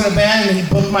told him I was in a band and he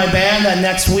booked my band that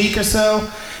next week or so.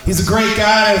 He's a great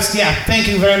guy. Thank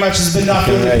you very much. It's been not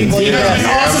feeling good people. You guys have been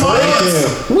awesome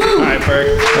audience. Woo! All right, Burk.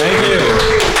 Thank you.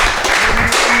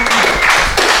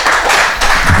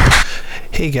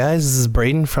 Hey guys, this is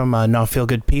Breydon from Not Feel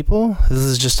Good People. This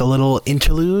is just a little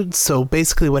interlude. So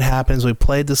basically what happens, we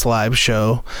played this live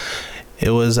show.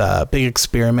 It was a big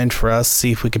experiment for us,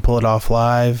 see if we could pull it off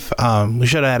live. We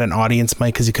should have had an audience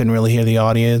mic because you couldn't really hear the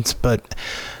audience. But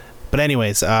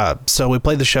anyways, so we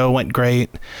played the show, went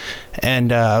great.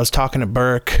 And I was talking to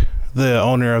Burk, the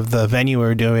owner of the venue we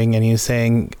were doing, and he was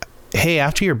saying, hey,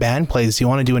 after your band plays, do you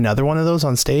want to do another one of those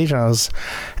on stage? And I was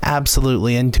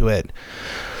absolutely into it.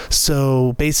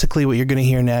 So basically what you're going to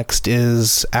hear next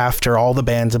is after all the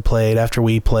bands have played, after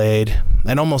we played,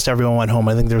 and almost everyone went home.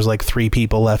 I think there was like 3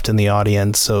 people left in the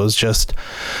audience. So it was just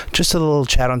a little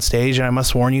chat on stage. And I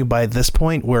must warn you, by this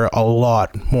point, we're a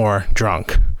lot more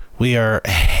drunk. We are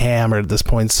hammered at this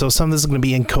point. So some of this is going to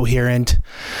be incoherent.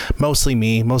 Mostly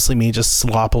me just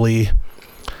sloppily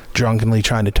drunkenly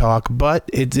trying to talk, but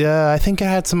it I think it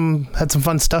had some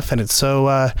fun stuff in it.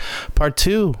 So part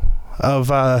 2 of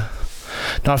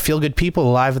Not Feel Good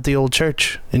People live at the old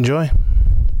church. Enjoy.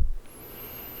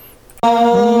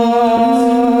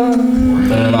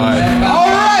 All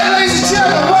right, ladies and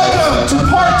gentlemen, welcome to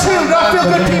part 2 of Not Feel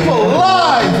Good People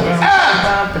live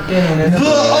at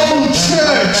the old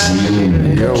church.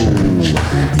 Yo.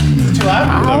 Too loud? I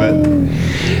love it.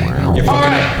 You're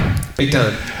fucking up. Big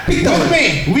time. With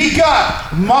me, we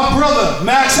got my brother,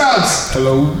 Max House.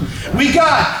 Hello. We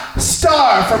got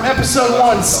Star from episode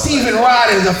 1, Steven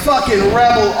Ryder, the fucking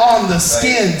rebel on the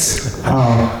skins.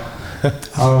 We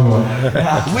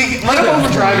let him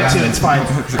overdrive it too, it's fine.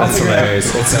 That's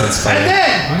hilarious. It sounds funny. And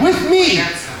then, with me,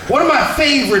 one of my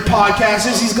favorite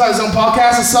podcasters, he's got his own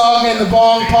podcast, The Song and the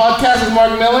Bong podcast with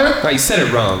Mark Miller. Oh, you said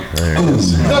it wrong.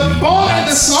 The Bong and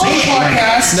the Song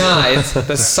podcast. Nah, it's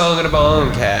the Song and the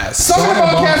Bong cast. Song and the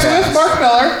Podcast with Mark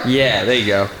Miller. Yeah, there you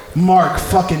go. Mark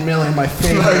fucking Miller, my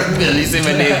favorite. You see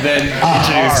my name then? Bunch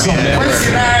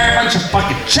of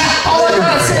fucking chat. All I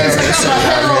gotta say is I got my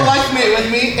hetero life mate with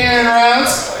me, Aaron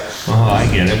Rounds. Oh, I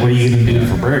get it. What are you gonna do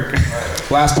for Burk?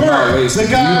 Last but not least, the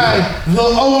guy, the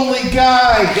only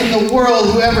guy in the world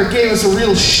who ever gave us a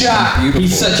real shot.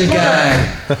 He's such a guy.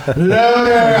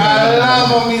 Loader, I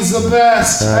love him. He's the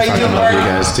best. How you doing, love you Burk?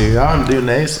 guys too. I'm doing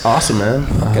nice. Awesome, man.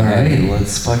 Alright,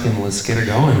 let's get her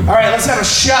going. All right, let's have a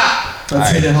shot.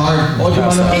 Let's hit it hard.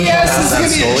 Yes,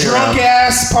 this is gonna be a drunk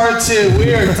ass part 2.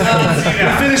 We are done. We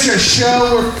finished our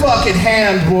show. We're fucking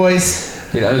hammed, boys.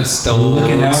 Dude, I'm stoned.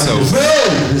 Looking out so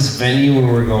this venue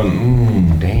where we're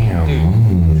going, damn.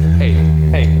 Hey.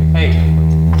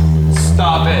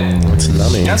 Stop it. It's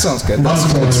nummy. that sounds good.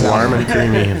 It's warm and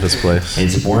creamy at this place.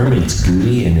 It's warm, it's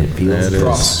gooey, and it feels It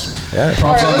is. Yeah.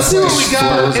 All right, let's see what we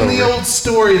got in the old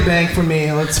story bank for me.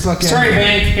 Let's fucking. Sorry,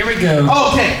 bank. Here we go.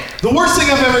 Oh, okay. The worst thing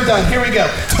I've ever done. Here we go.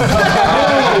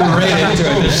 Right into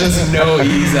it. There's just no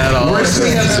ease at all. Worst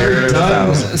thing I've ever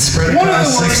done. Spread One of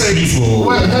across the worst 6 things. people.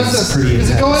 What, how's this? Pretty Is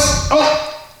it going? intense.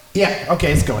 Oh, yeah.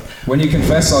 Okay, it's going. When you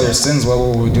confess all your sins, what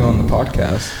will we do on the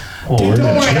podcast? Oh, we're Don't in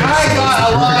a worry, church, I so got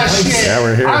it's a lot of perfect place. shit. Yeah,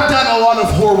 we're here. I've done a lot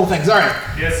of horrible things. All right.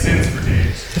 Yes, sins for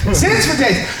days. Sins for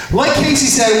days. Like Casey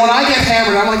said, when I get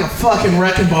hammered, I'm like a fucking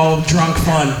wrecking ball of drunk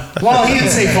fun. Well, he didn't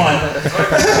say fun.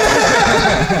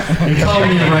 You call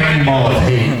me a wrecking ball of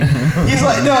hate. He's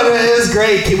like, no, it was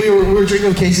great. We were drinking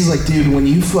with Casey's like, dude, when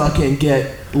you fucking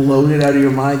get loaded out of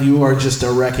your mind, you are just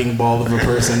a wrecking ball of a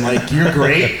person. Like, you're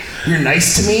great. You're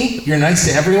nice to me. You're nice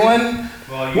to everyone.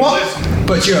 Well, you listen.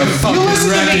 But you're a You fucking listen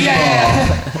to me, wrecking ball.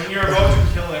 yeah. When you're about to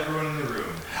kill everyone in the room.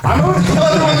 I'm going to kill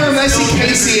everyone there and I see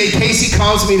Casey, and Casey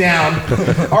calms me down.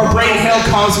 Or Braden Hill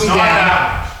calms me Not down.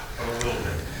 that much, but a little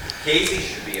bit. Casey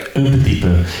should be up.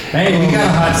 Hey, we got a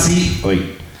hot seat.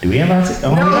 Wait, do we have a hot seat?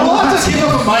 Oh, No, we got a we'll hot have to seat. give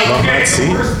him a mic. Okay, see.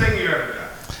 the worst thing you ever done.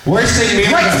 Worst thing we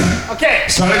ever done. Right. Okay.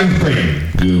 Starting with Breydon.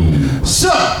 Go.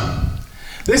 So,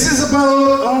 this is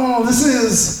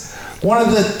one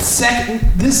of the second,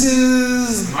 this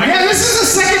is the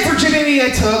second virginity I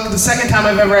took, the second time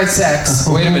I've ever had sex.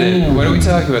 Wait a minute. What are we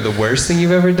talking about? The worst thing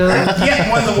you've ever done? Yeah,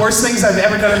 one of the worst things I've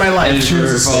ever done in my And life. it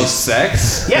involves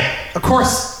sex? Yeah, of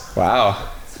course. Wow.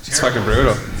 It's fucking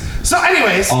brutal. So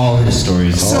anyways, All his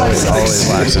stories. Always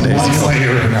lackadaisical. One way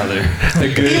or another. The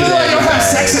good even though I don't have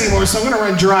sex anymore, so I'm gonna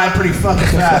run dry pretty fucking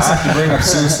I fast. have to bring up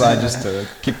suicide just to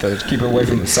keep it away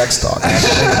from the sex talk. You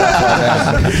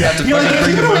have to You're like, fucking if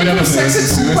bring you're the gonna mood bring up up sex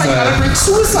and and poop, I gotta bring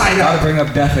suicide Gotta up. bring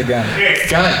up death again. Okay,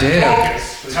 God damn.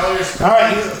 focus. Tell your story. All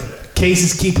right, Case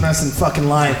is keeping us in fucking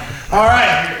line. All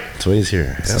right. That's why he's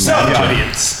here. So,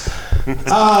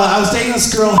 I was dating this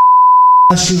girl.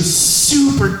 She was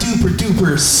super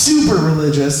duper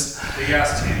religious. Big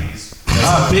ass titties.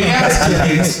 Big ass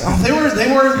titties. Oh, they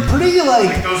were pretty like.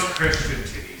 Like those Christian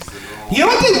titties. You know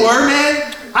what they were,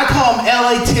 man? I call them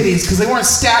LA titties because they weren't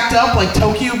stacked up like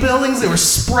Tokyo buildings. They were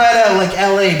spread out like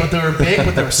LA, but they were big,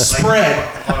 but they were spread.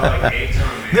 Like 8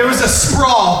 ton There was a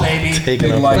sprawl, baby.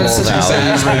 Taking up like the this whole is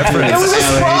valley. It was a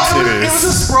sprawl. titties. It was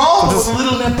a sprawl with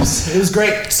little nipples. It was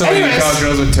great. So you call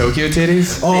girls with Tokyo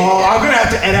titties? Oh, I'm gonna have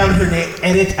to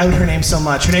edit out her name so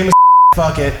much. Her name is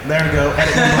fuck it. There we go.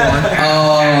 Edit number one.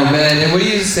 Oh man, and what are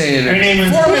you saying? Her name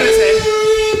is 4 minutes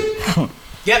in.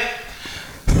 Yep.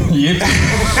 Yep.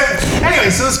 Anyway,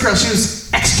 so this girl, she was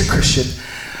extra Christian.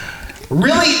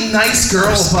 Really nice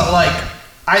girl, but like,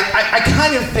 I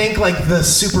kind of think like the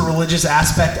super religious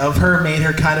aspect of her made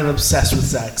her kind of obsessed with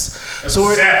sex. So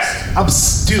we're dude,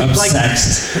 like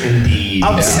obsessed. Indeed.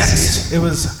 obsessed. It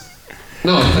was.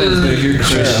 No offense, but if you're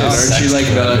Christian, aren't you like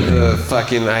not the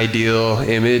fucking ideal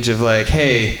image of like,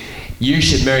 hey, you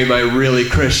should marry my really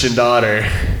Christian daughter?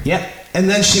 Yep. And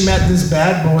then she met this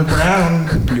bad boy, Brown.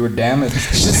 You were damaged.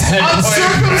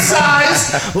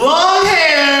 Uncircumcised,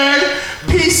 long-haired,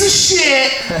 piece of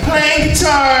shit, playing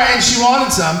guitar, and she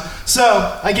wanted some.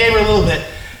 So I gave her a little bit.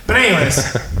 But anyways,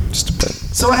 Just a bit.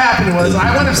 so what happened was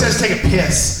I went upstairs to take a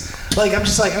piss. Like, I'm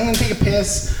just like, I'm gonna take a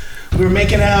piss. We were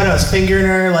making out, I was fingering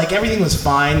her, like everything was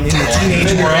fine in the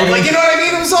teenage world. Like, you know what I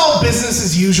mean? It was all business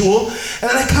as usual. And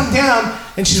then I come down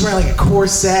and she's wearing like a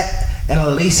corset and a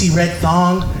lacy red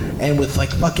thong and with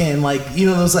like fucking like, you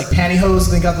know those like pantyhose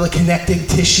and they got the connecting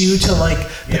tissue to like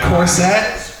the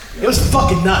corset? It was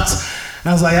fucking nuts. And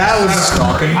I was like, that was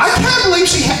stalking. I can't believe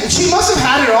she must have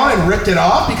had it on and ripped it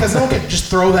off because no one could just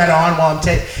throw that on while I'm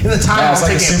taking, in the time I'm It's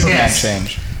like a taking Superman piss.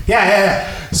 change. Yeah.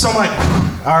 So I'm like,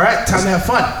 all right, time to have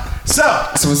fun. So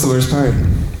what's the worst part?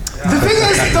 the thing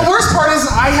is, the worst part is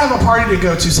I have a party to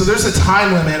go to, so there's a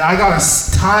time limit. I got a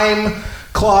time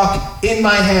clock in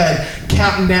my head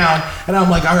counting down, and I'm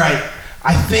like, all right,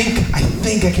 I think I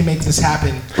can make this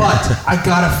happen, but I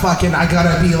gotta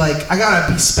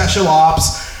be special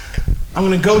ops. I'm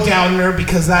gonna go down on her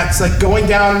because that's like going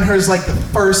down on her is like the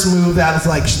first move that is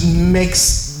like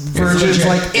makes virgins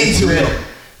like into it.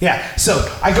 Yeah, so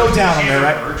I go down on her,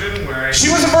 right? She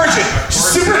was a virgin. She's a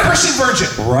super Christian virgin.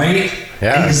 Right?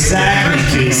 Yeah. Exactly,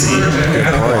 Casey.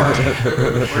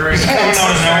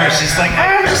 She's like,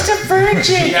 I'm just a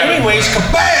virgin. Anyways,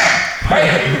 kabam!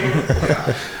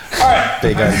 All right.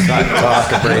 Big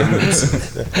talk of Braden.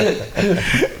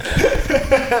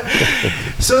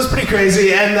 So it's pretty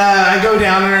crazy, and I go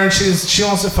down on her, and she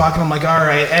wants to fuck, and I'm like, all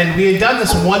right. And we had done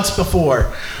this once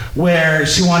before, where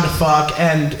she wanted to fuck,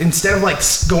 and instead of like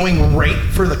going right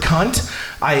for the cunt,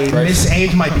 I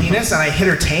misaimed my penis, and I hit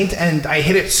her taint, and I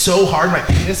hit it so hard my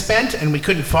penis bent, and we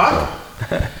couldn't fuck.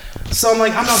 So I'm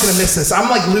like, I'm not gonna miss this. I'm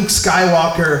like Luke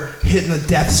Skywalker hitting the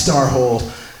Death Star hole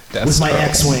with my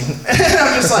X-wing. And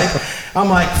I'm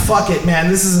like, fuck it, man.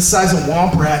 This is the size of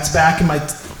Womp Rats back in my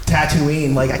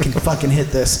Tatooine. Like, I can fucking hit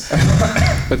this.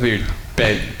 With your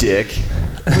bent dick.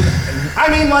 I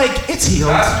mean, like, it's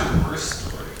healed.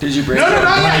 Did you break No,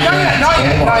 not yet.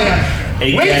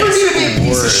 Wait for me to be a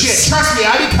piece of shit. Trust me,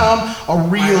 I become a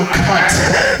real cunt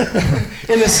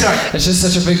in the start. It's just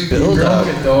such a big build up.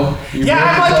 You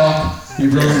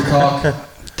broke your cock.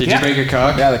 Did you break your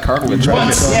cock? Yeah, the cartilage.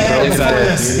 Once, yeah, Is before that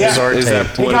this. Yeah. Is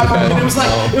that It got broken. It was one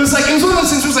of those things where it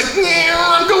was like,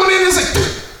 I'm going in. It's like,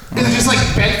 and it just like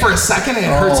bent for a second and it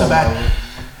hurt so bad.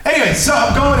 Anyway, so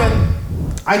I'm going in.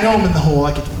 I know I'm in the hole.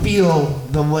 I could feel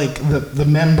the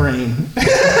membrane.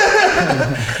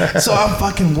 So I'm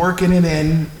fucking working it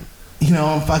in. You know,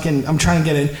 I'm trying to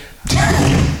get in.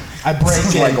 I break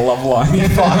it. Like a love line. We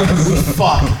fuck.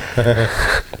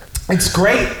 It's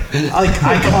great. Like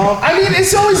I mean,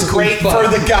 it's always great for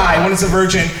the guy when it's a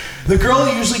virgin. The girl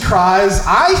usually cries,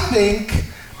 I think,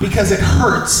 because it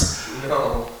hurts.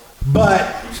 No. But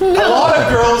a lot of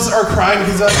girls are crying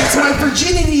because it's my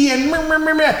virginity and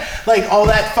like all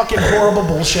that fucking horrible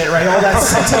bullshit, right? All that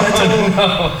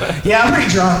sentimental. Yeah, I'm pretty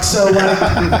drunk, so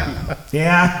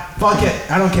yeah, fuck it.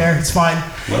 I don't care. It's fine.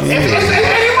 If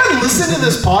anyone listened to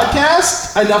this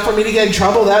podcast enough for me to get in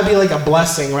trouble, that'd be like a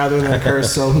blessing rather than a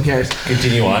curse. So who cares?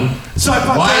 Continue on. So I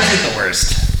fuck Why her. is it the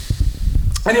worst?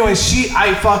 Anyways,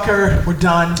 I fuck her. We're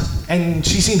done, and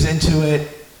she seems into it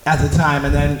at the time.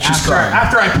 And then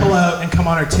after I pull out and come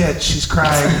on her tit, she's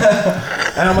crying,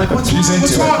 and I'm like, "What's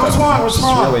wrong? What's wrong? She's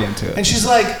really into it. And she's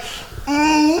like,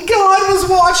 God was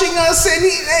watching us, and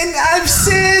I've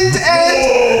sinned,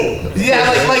 and yeah,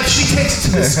 like she takes it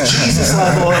to this Jesus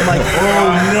level. I'm like,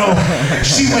 oh no,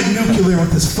 she went nuclear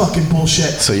with this fucking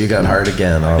bullshit. So you got hard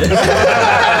again, obviously.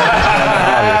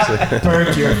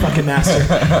 Burk, you're a fucking master.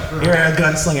 You're a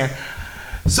gunslinger.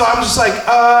 So I'm just like,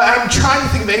 I'm trying to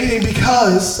think of anything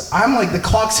because I'm like, the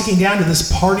clock's ticking down to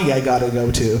this party I gotta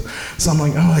go to. So I'm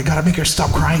like, oh, I gotta make her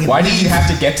stop crying. And Why leave. did you have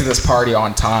to get to this party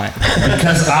on time?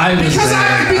 Because I was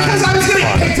getting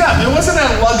picked up. It wasn't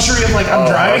a luxury of like, I'm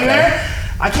driving there.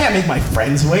 I can't make my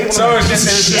friends wait. So it was just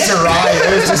a ride. It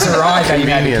was just a ride that you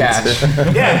had to catch.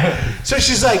 Yeah. So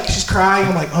she's crying.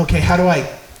 I'm like, okay, how do I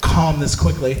calm this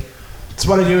quickly? So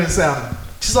what I do is,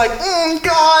 she's like,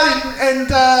 God, and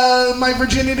my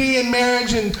virginity and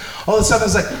marriage and all this stuff. I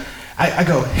was like, I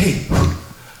go, hey,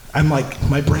 I'm like,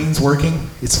 my brain's working.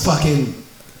 It's fucking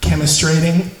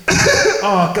chemistrating.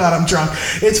 Oh God, I'm drunk.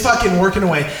 It's fucking working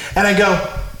away. And I go,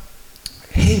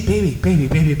 hey, baby.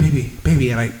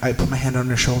 And I put my hand on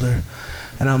her shoulder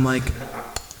and I'm like,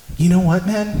 you know what,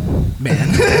 man? What,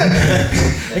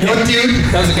 dude?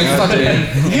 That was a good fuck,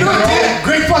 dude. You know what, dude?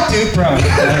 Great fuck, dude. Bro,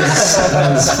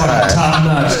 that was fucking top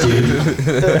notch, dude.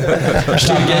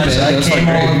 I came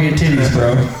all over your titties,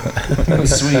 bro. That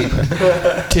was sweet.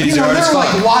 You know, they're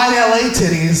like wide LA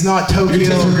titties, not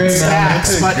Tokyo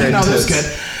stacks, but you know, that's good.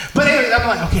 But anyway, I'm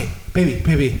like, okay,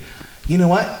 baby, you know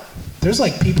what? There's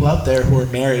like people out there who are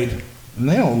married and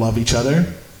they don't love each other.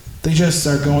 They just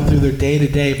are going through their day to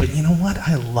day, but you know what?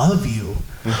 I love you.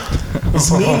 This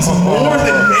means more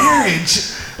than marriage.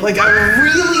 Like, I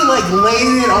really like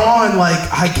laid it on like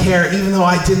I care, even though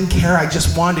I didn't care. I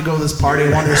just wanted to go to this party. I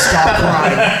wanted to stop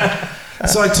crying.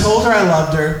 So I told her I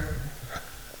loved her.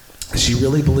 She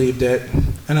really believed it.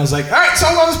 And I was like, all right, so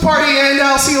I'm going to this party and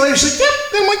I'll see you later. She's like, yep.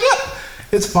 I'm like, yep.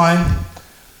 It's fine.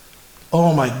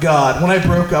 Oh my God. When I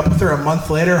broke up with her a month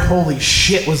later, holy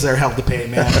shit was there hell to pay,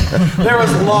 man. There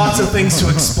was lots of things to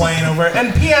explain over it.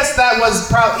 And P.S. that was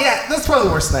probably, that's probably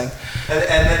the worst thing. And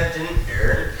then didn't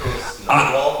Aaron throw a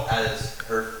snowball at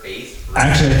her face?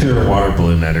 Actually, I threw a water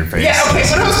balloon at her face. Yeah, okay,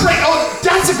 but I was like, oh,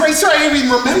 that's a great story. I didn't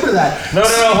even remember that. No,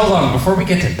 hold on. Before we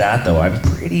get to that, though, I'm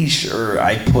pretty sure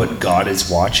I put God is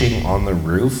Watching on the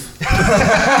roof. Like,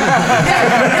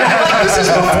 this is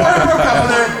before I broke up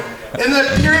with her. In the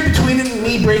period between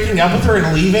me breaking up with her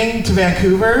and leaving to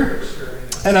Vancouver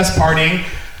and us partying,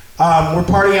 we're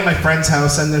partying at my friend's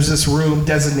house and there's this room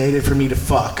designated for me to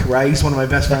fuck, right? He's one of my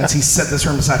best friends. He set this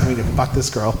room aside for me to fuck this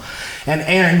girl. And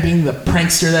Aaron, being the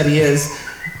prankster that he is,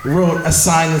 wrote a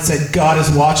sign that said, God is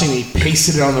watching me,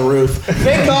 pasted it on the roof.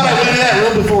 Thank God I went in that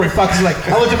room before we fucked. I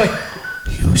looked at him like,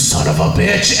 you son of a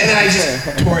bitch, and then I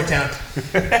just tore it down.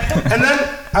 And then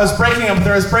I was breaking up with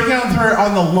her. I was breaking up with her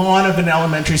on the lawn of an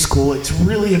elementary school. It's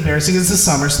really embarrassing. It's the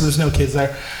summer, so there's no kids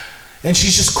there. And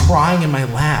she's just crying in my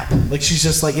lap. Like, she's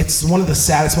just like, it's one of the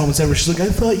saddest moments ever. She's like,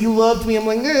 I thought you loved me. I'm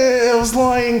like, I was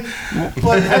lying.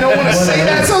 But I don't want to say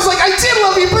that. So I was like, I did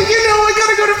love you, but you know, I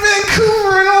gotta go to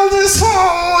Vancouver and all this.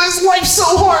 Oh, this life's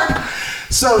so hard.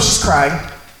 So she's crying.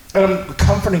 And I'm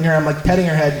comforting her. I'm like petting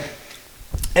her head.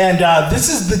 And this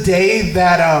is the day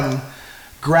that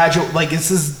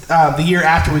this is the year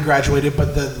after we graduated,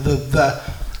 but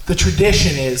the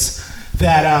tradition is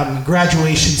that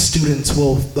graduation students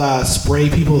will spray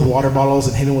people with water bottles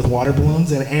and hit them with water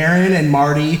balloons. And Aaron and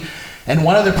Marty and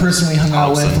one other person we hung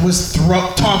out with was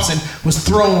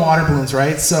throwing water balloons,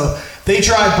 right? So they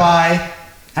drive by,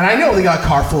 and I know they got a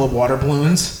car full of water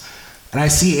balloons, and I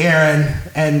see Aaron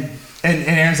and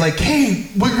Aaron's like, hey,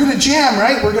 we're gonna jam,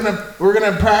 right? We're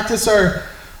gonna practice our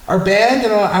band.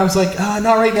 And I was like,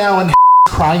 not right now. And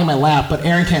crying in my lap, but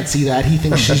Aaron can't see that. He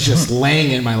thinks she's just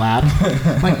laying in my lap.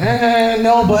 I'm like,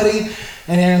 no, buddy.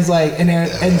 And Aaron's like,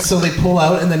 and so they pull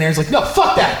out, and then Aaron's like, no,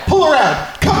 fuck that, pull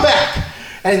around, come back.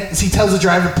 And so he tells the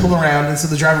driver to pull around, and so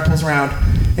the driver pulls around,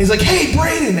 and he's like, hey,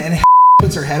 Braden, and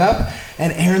puts her head up,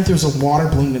 and Aaron throws a water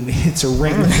balloon and hits her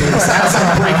right in the face as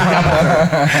I'm breaking up with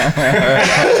her.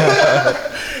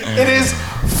 It is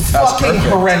fucking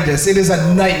horrendous. It is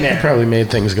a nightmare. Probably made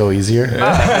things go easier.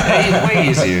 Way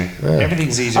easier.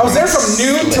 Everything's easier. I was there from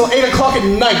noon till 8 o'clock at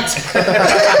night.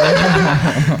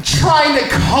 Trying to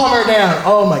calm her down.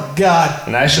 Oh my God.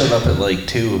 And I showed up at like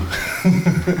 2.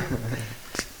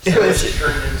 She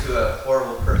turned into a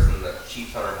horrible person that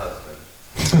cheats on her husband.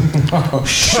 Oh,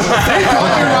 shit. Thank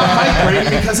God you're not Mike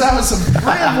Braden, because that was some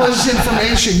privileged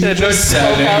information. You just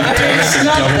spoke out. It's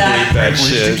not that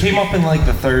privileged. It came up in like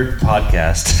the 3rd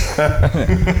podcast.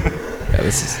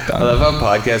 This is dumb. I love how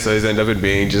podcasts always end up in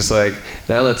being just like,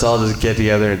 now let's all just get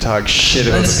together and talk shit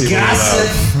about the people we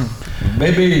love.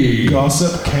 Baby.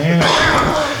 Gossip camp.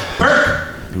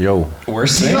 Burk. Yo.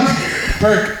 Worst thing?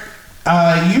 Burk.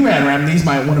 You ran Remedies,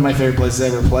 one of my favorite places I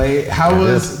ever play.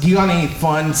 Do you got any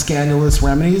fun, scandalous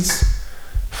remedies?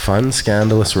 Fun,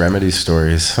 scandalous remedy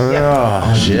stories. Yeah.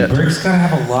 Oh, shit. Burke's gotta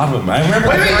have a lot of them. I remember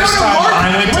Burke.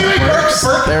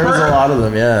 There was a lot of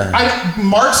them, yeah.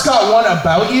 Mark's got one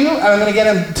about you, and I'm going to get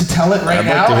him to tell it right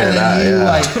now. I'd like to hear and that,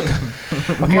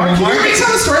 then you, Mark, can you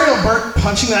tell the story about Burke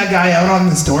punching that guy out on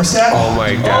his doorstep? Oh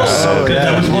my God. so good.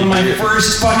 That was one of my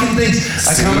first fucking things.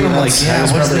 I come in and I'm like, yeah,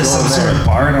 what's this? Some sort of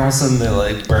bar, and all of a sudden they're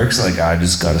like, Burke's like, I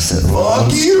just gotta sit.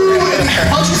 Fuck you! And he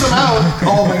punches him out.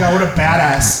 Oh my God, what a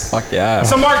badass. Fuck yeah.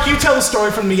 So Mark, you tell the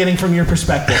story from the beginning from your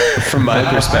perspective. From my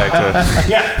perspective.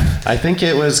 Yeah. I think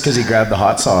it was because he grabbed the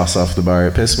hot sauce off the bar.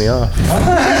 It pissed me off. You're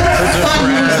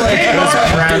like, hey, I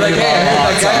heard that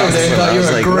guy over there thought you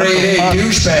were a grade A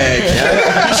douchebag.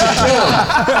 You should kill him.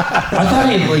 I thought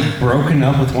he had like broken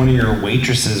up with one of your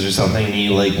waitresses or something, and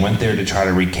you like went there to try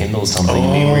to rekindle something.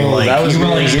 Oh, and you were like, that was you were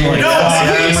really like, weird. No,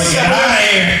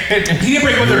 he didn't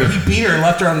break with her. He beat her and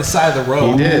left her on the side of the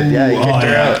road. He did, yeah. He kicked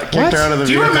her out. Kicked her out of the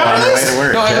vehicle on the way to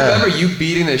work. No, I remember you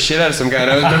beating the shit out of some guy.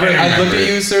 And I looked at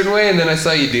you a certain way, and then I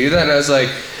saw you do that, and I was like,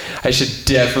 I should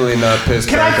definitely not piss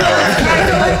Can Burk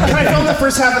off. I film the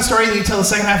first half of the story and you tell the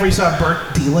second half where you saw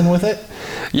Burk dealing with it?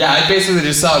 Yeah, I basically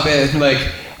just saw a bit like,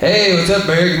 hey, what's up,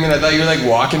 Burk? And then I thought you were like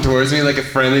walking towards me like a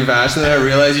friendly fashion, and then I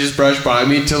realized you just brushed by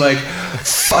me to like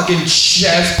fucking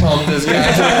chest pump this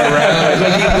guy to the ground.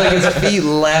 Like his feet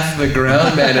left the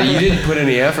ground, man, and you didn't put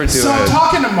any effort to it. So I'm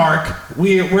talking to Mark.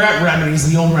 We're at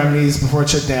Remedies, the old Remedies before it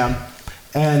shut down.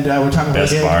 And we're talking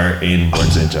Best about bar in Port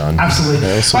St. John. Absolutely.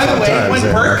 By the way,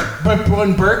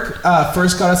 when Burk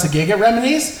first got us a gig at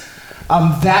Remedies,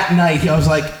 that night I was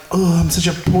like, oh, I'm such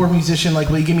a poor musician. Like,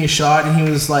 will you give me a shot? And he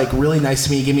was like really nice to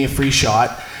me. He gave me a free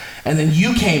shot. And then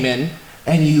you came in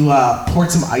and you poured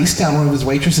some ice down one of his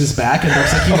waitresses' back. And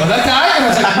Burk's like, you know that guy? And I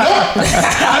was like, no,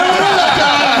 I don't know that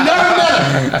guy. I've never met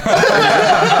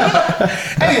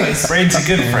him. Anyways. Braden's a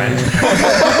good friend.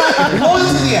 Always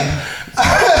to the end.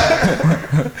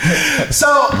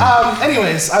 So,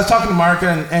 anyways, I was talking to Mark,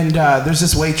 and there's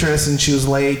this waitress, and she was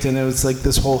late, and it was like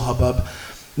this whole hubbub.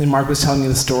 And Mark was telling me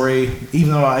the story,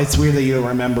 even though it's weird that you don't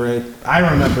remember it. I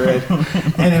remember it,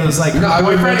 and it was like her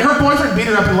boyfriend beat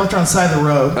her up and left her on the side of the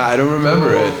road. I don't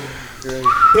remember it. It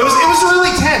was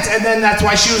really tense, and then that's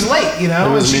why she was late. You know,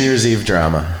 It was New Year's Eve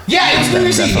drama. Yeah, it was New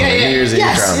Year's Eve. Yeah, New Year's Eve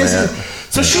drama. Yes.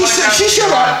 So she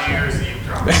showed up.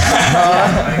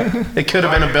 It could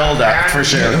have been a build-up for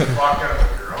sure.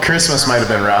 Christmas might have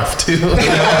been rough too. When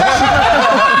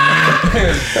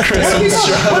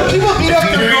people beat up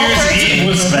their girlfriends. Eve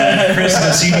was bad.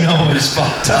 Christmas, you know, was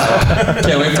fucked up.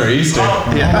 Can't wait for Easter.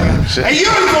 Yeah. Shit. And you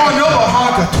don't even want to know about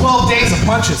Hanukkah. 12 days of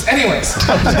punches. Anyways. I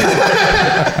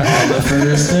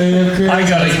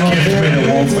got a gift with a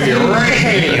wolf for you right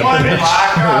here. One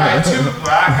black eye, two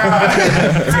black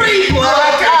eyes. 3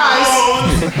 black eyes.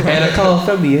 And a call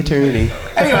from the attorney.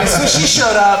 Anyway, so she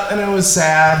showed up, and it was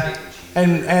sad.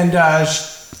 And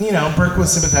you know, Burk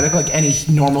was sympathetic like any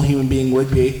normal human being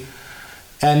would be.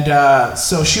 And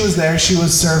so she was there. She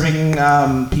was serving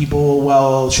people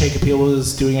while Shake Appeal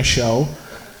was doing a show.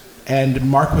 And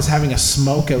Mark was having a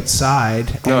smoke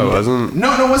outside. No, it wasn't.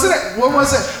 No, wasn't it? What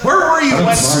was it? Where were you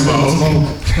when smoke?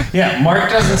 Yeah, Mark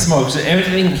doesn't smoke, so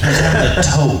everything he's having a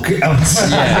toke outside.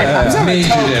 Yeah,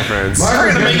 major difference.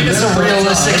 We're gonna make this a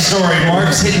realistic story.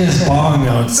 Mark's hitting his bong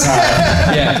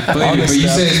outside. Yeah, believe me, but you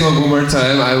say smoke one more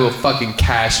time, I will fucking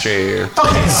castrate you.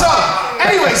 Okay, so,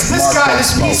 anyways,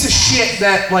 this piece of shit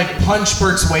that like punched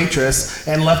Burke's waitress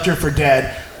and left her for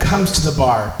dead comes to the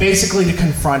bar, basically to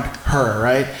confront her,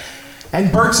 right? And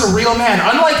Burke's a real man.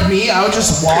 Unlike me, I would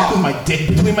just walk with my dick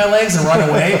between my legs and run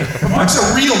away. But Burke's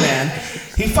a real man.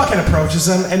 He fucking approaches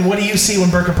him, and what do you see when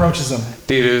Burke approaches him?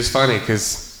 Dude, it was funny,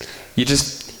 because you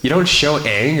don't show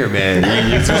anger, man.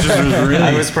 It was just really...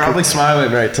 I was probably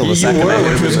smiling right till the second.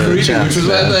 Which was creepy, which was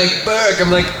why I'm like, Burke,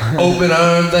 I'm like, open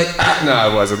armed, like, no, I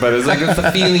wasn't, but it was like, it's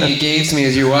the feeling you gave to me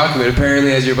as you were walking, but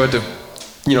apparently as you're about to,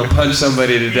 you know, punch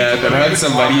somebody to death and hug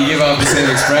somebody, you give off the same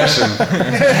expression.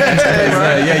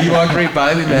 Yeah, you walked right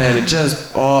by me, man, and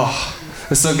just,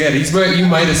 it's so good. You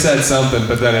might have said something,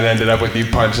 but then it ended up with you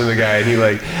punching the guy, and he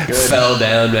like fell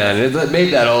down, man. It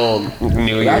made that old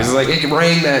New Year's. Like it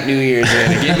rang that New Year's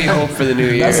in. It gave me hope for the New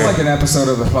Year. That's like an episode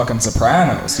of the fucking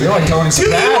Sopranos. You're like Tony Dude,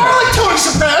 Soprano. you are like Tony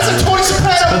Soprano. That's a Tony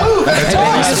Soprano move. And then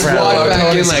you just walk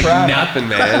back in like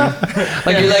nothing, man.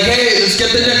 Like you're like, hey, let's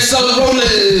get the next song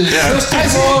rolling.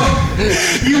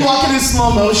 You walk in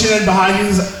slow motion, and behind you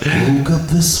is woke up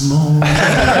this morning,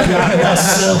 I got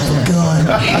myself a gun.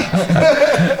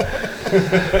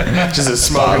 Just a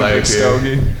small life here.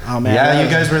 Oh man. Yeah, you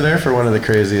guys were there for one of the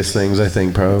craziest things, I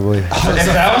think, probably. If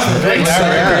that was the thing, That's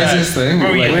the craziest thing.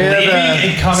 Were we Like, leaving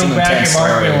and coming some back and intense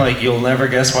Mark story. being like, you'll never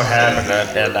guess what happened.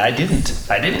 And I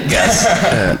didn't guess.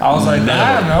 I was like,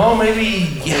 I don't know, maybe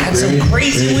you had some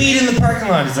crazy weed in the parking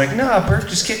lot. He's like, nah, Burk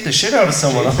just kicked the shit out of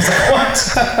someone. I was like,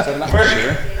 what? Burk?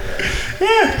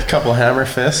 Yeah. A couple hammer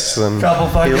fists and Couple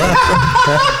fucking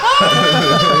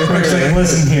Burk's like,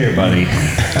 listen here, buddy.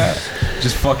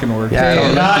 Just fucking work. yeah, I don't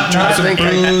know. Not I think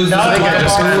I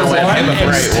just kind of went him and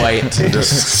bright white and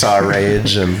just saw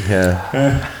rage and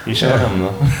yeah. You showed him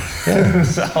though.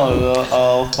 It's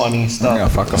all funny stuff. Yeah,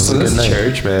 fuck So this is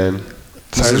church, man.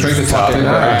 Sorry to break the topic,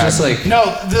 but just like No,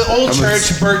 the old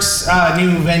church, Burke's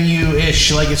new venue-ish.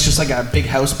 Like it's just like a big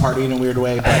house party in a weird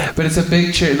way. but it's a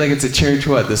big church. Like it's a church,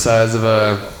 what the size of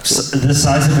a? The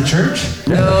size of a church?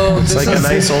 No, It's like a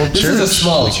nice old This is a church.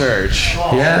 small church.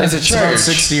 Yeah, it's a about church.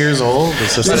 60 years old.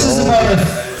 It's just This is old. about a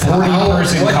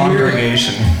 40-person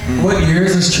congregation. What year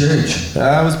is this church?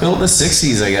 It was built in the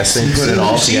 60s, I guess. They put it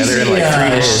all together in like 3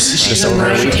 days, She's just a over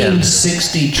a weekend.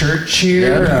 1960 church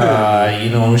here. You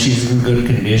know, she's in good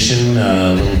condition.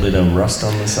 A little bit of rust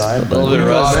on the side. A little bit of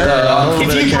rust.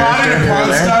 If you brought it to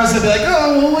Pawn Stars, they'd be like,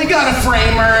 oh, well, we got a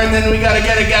framer, and then we got to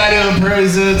get a guy to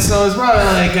appraise it. So it's probably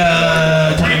like $20.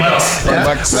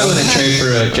 I would trade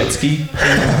for a jet ski.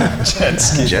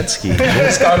 Jet ski.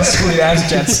 It's got a sweet ass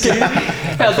jet ski.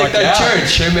 I'll take that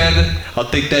church. Hey man, I'll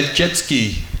take that jet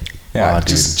ski. Yeah,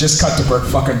 just cut to Burke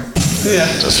fucking. Yeah.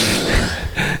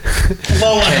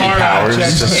 Low and hard out.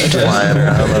 Just flying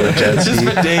around on a jet ski. Just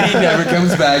for day he never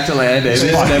comes back to land. They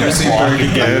just never see Burke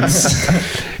again.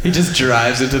 He just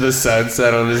drives into the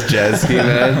sunset on his jet ski,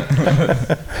 man.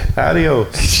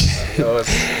 Adios.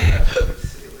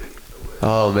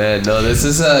 Oh man, no, this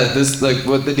is like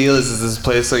what the deal is this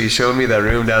place. So you showed me that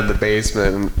room down the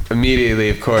basement, and immediately,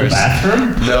 of course. The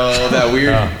bathroom? No, that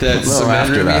weird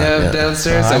cement room we have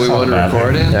downstairs that we want to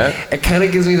record in. Yeah. It kind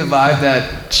of gives me the vibe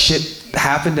that shit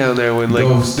happened down there when like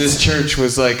this church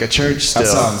was like a church still. That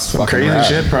sounds Some fucking crazy rad.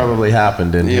 shit probably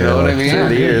happened in here. know what I like, mean? through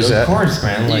the years. Of course,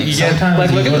 man. Like You get- sometimes like,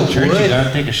 you look go at to the church, wood. you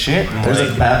gotta take a shit. And There's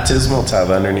a baptismal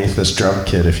tub underneath this drum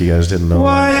kit, if you guys didn't know.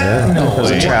 What? That. Yeah. No There's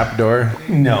way. a trap door.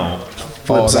 No,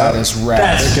 Flips that out. is rad.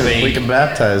 that's We fake. can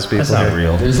baptize people That's not here.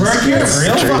 real. Burke, you're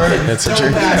real fucking. It's a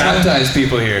church. Baptize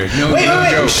people here. No, Wait, no wait,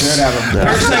 wait. joke. Should have a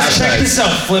Burke's like, check this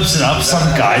out, flips it up, some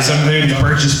guys under there, and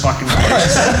Burke just fucking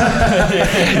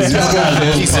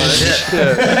Piece of shit.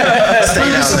 Burke, there's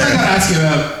something I gotta ask you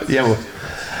about. Yeah, well,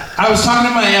 I was talking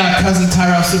to my cousin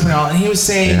Tyrell Supernal, and he was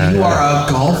saying you are a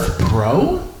golf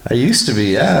pro. I used to be,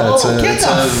 yeah. It's Oh, a, get it's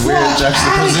the a weird fuck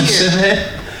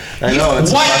juxtaposition. I know.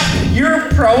 It's What? You're a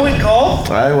pro in golf?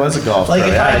 I was a golf Like pro.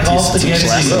 if Yeah, I golfed teach against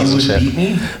lessons you, and you would shit. beat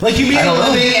me? Like you made I a don't know.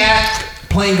 living at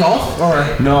playing golf, or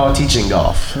No, teaching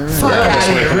golf. fuck just out of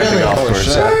working here, at the really? golf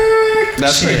course, yeah.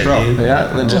 That's pretty pro. Yeah,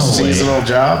 and then just No way. seasonal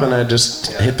job, and I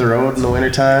just hit the road in the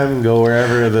wintertime and go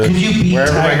wherever Could you beat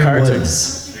wherever my Tiger car Woods?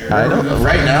 takes. I don't know.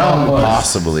 Right now,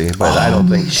 possibly, but I don't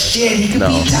think. Shit, he could No.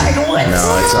 beat Tiger Woods.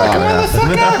 No, it's not gonna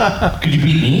happen. Could you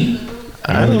beat me?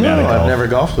 I don't know. I've never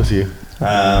golfed with you.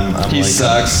 I'm He like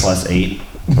sucks. +8.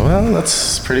 Well,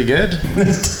 that's pretty good.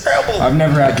 I've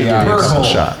never had Give the you a honor. couple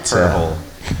shots. Yeah.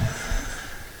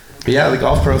 But yeah, the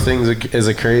golf pro thing is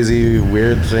a crazy,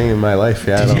 weird thing in my life.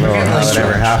 Yeah, I don't know how it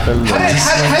ever happened.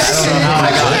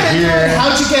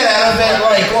 How'd you get out of it?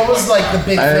 Like, what was like the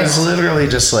big I was thing? literally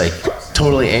just like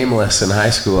totally aimless in high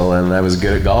school, and I was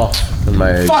good at golf. And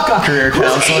my Fuck off. career Who's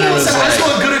counselor aimless was in high like,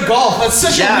 school and good at golf? That's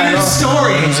such Yeah, a I weird know.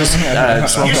 story. It was just, I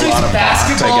smoked Usually a lot it's of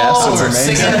basketball pot, I guess. or It's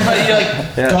amazing. singing, but you're like,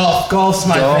 Yeah. golf's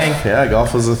my Golf, thing. yeah,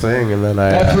 golf was a thing, and then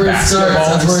That's I. where it starts.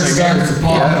 That's where it starts.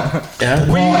 Yeah,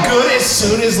 Were you good as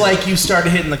soon as like you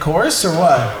started hitting the course, or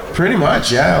what? pretty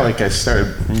much. Yeah, like I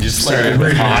started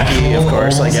with hockey, of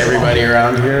course, like everybody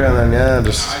around here, and then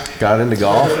just got into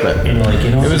golf. But And like, you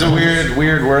know, it was a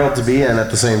weird world to be in at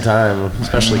the same time,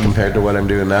 especially compared to what I'm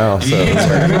doing now. So. It was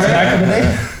very- back in the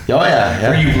day? Oh yeah,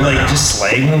 Were yeah. you like just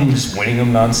slaying them, just winning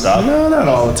them nonstop? No, not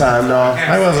all the time. No,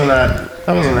 I wasn't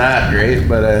that great,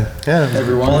 but yeah.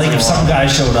 Well, like if some guy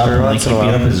showed up and like once he in a beat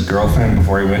while. up his girlfriend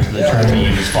before he went to the tournament,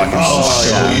 you just fucking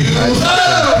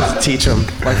I teach them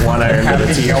like 1 iron to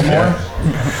the tee. Yeah.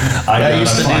 I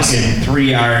used to do fucking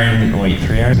 3 iron. Wait,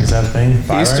 3 iron is that a thing?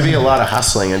 It used to be a lot of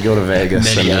hustling. I'd go to Vegas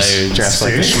and Many just irons. dress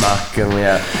like a schmuck, and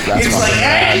that's It's like,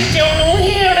 I just don't know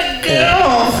how to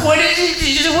golf.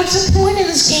 What's the point of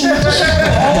this game? Just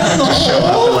ball in the show up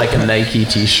hole? in like a Nike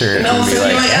t-shirt And and all of a be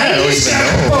sudden like, you're like, I I don't just even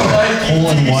got know. Hole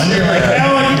in one. You're like,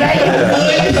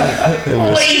 Oh,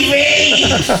 Play me.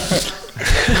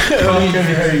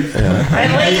 I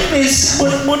like this.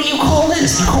 What do you call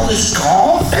this? You call this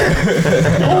golf?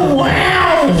 Oh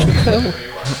wow!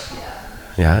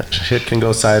 Yeah, shit can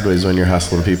go sideways when you're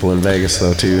hustling people in Vegas,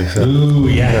 though, too. So. ooh,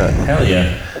 yeah, hell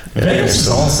yeah. Vegas is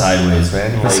all sideways,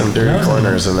 man. Like, Some dirty when I was in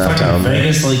corners in that fucking town.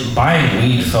 Vegas, like buying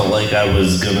weed felt like I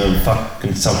was gonna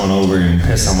fucking someone over and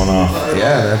piss someone off.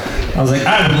 Yeah, man. I was like,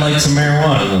 I would like some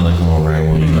marijuana. And they're like, well,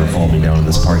 marijuana, you're gonna follow me down to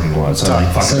this parking lot. So I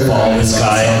like fucking follow this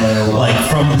guy, like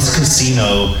from this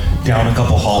casino down a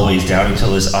couple hallways, down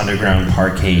until this underground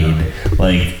parkade,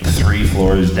 like 3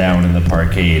 floors down in the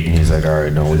parkade. And he's like, all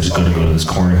right, no, we're just gonna go to this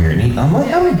corner here. And I'm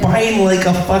like, I'm buying like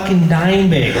a fucking dime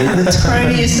bag, like the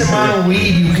tiniest amount of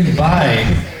weed you could buy.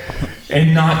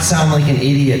 And not sound like an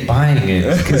idiot buying it.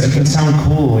 Because you can sound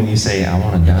cool when you say, I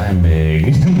want a dime bag.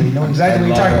 You know exactly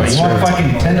what you're talking about. You want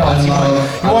fucking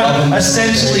 $10. You want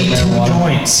essentially 2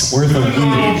 joints worth of weed.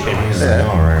 And he's like,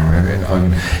 all right, man.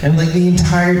 And like the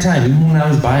entire time, even when I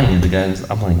was buying it, the guy was,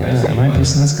 I'm like, am I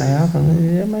pissing this guy off?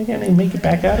 Am I going to make it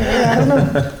back out of here? I don't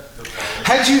know.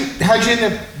 How'd you end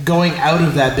up going out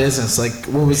of that business? Like,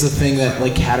 what was the thing that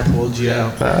like catapulted you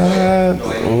out?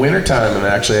 Wintertime, and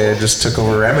actually I just took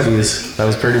over remedies. That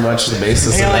was pretty much the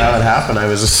basis of how it happened. I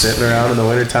was just sitting around in the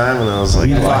wintertime, and I was like,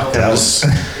 fuck,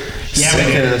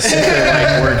 sick of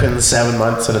like working 7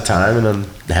 months at a time and then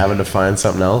having to find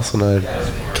something else. And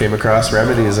I came across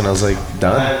Remedies and I was like,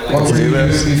 done. What Let's were do you doing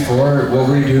this. before? What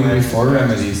were you doing before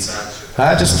Remedies?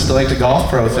 I just like the golf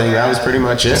pro thing. That was pretty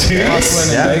much it.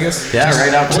 Hustling in Vegas. Yeah,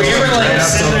 right up to Were you ever like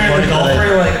sitting there in the golf where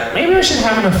you're like, maybe I should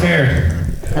have an affair?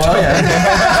 Well, yeah.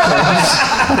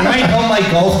 It might help my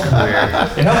golf career.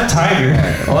 It helped Tiger.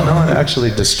 Well, no, it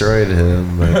actually destroyed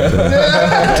him. But,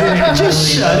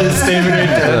 Just shut his statement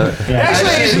into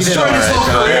Actually, it destroyed his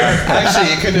whole career.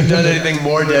 Actually, you couldn't have done anything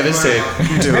more devastating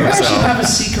to Maybe I should himself. have a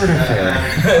secret affair.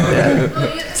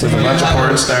 so a bunch of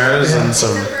porn stars and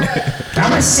some.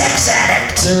 I'm a sex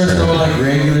addict. There was no like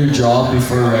regular job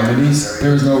before Remedies.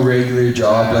 There was no regular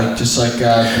job, like just like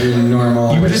really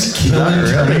normal. You were just killing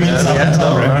tournaments up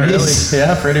until Remedies.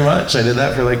 Yeah, pretty much. I did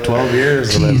that for like 12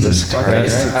 years. Jesus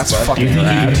Christ. That's Do fucking you think you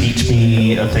rad. could teach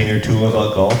me a thing or two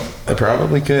about golf? I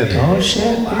probably could. Oh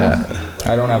shit.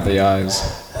 I don't have the eyes.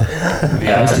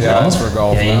 Yeah, The eyes for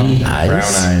golf. Yeah, now. you need brown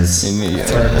eyes. You need-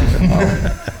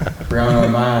 Brown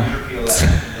eyed man.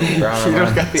 You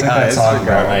don't got the eyes. Talking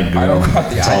brown eyed I don't got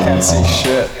the eye. I can't see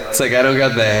shit. It's like I don't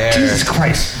got the hair. Jesus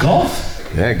Christ, golf?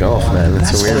 Yeah, golf, man.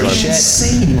 It's a weird one.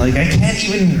 Insane. Like I can't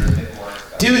even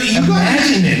Dude, you got.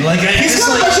 imagine it. Like I He's just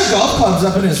got a like. bunch of golf clubs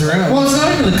up in his room. Well, it's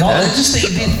not even the golf. It's just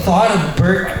they thought of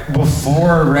Burk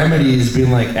before Remedies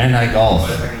being like, and I golf,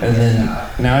 and then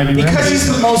now I do. Because Remedies.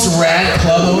 he's the most rad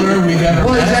club owner we've ever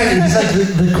Well, met. exactly.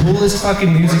 He's like the coolest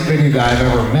fucking music video guy I've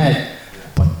ever met.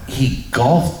 But he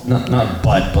golfed, not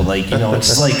but like, you know, it's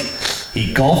just like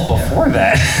he golfed before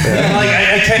that. Like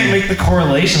I can't make the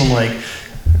correlation. I'm like,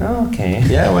 oh, okay.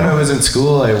 Yeah, when I was in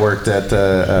school, I worked at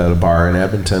a bar in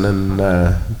Edmonton and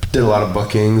did a lot of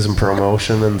bookings and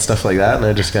promotion and stuff like that. And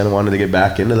I just kind of wanted to get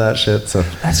back into that shit. So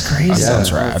That's crazy.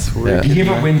 Sounds rad. yeah. Did you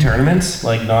ever win tournaments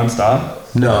like nonstop?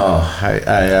 No,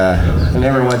 I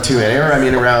never went to anywhere. I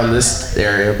mean, around this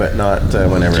area, but not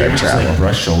whenever Did you I ever just like travel.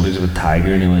 brush shoulders with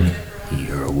Tiger and you're like,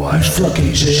 you're a wild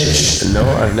fucking bitch. No,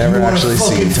 I've never You wanna actually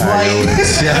fucking seen Tiger fight?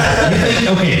 Woods. Yeah. You think,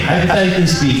 okay, hypothetically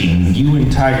speaking, you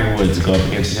and Tiger Woods go up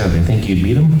against each other. You think you'd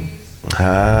beat him?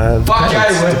 Depends.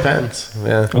 I would. Depends.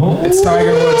 Yeah. Oh, It's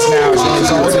Tiger Woods now. So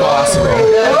he's always possible.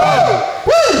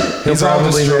 He'll He's all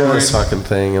probably hear destroyed. this fucking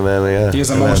thing and then, yeah. He's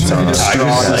and then emotionally it's on.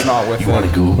 distraught. He's not with you want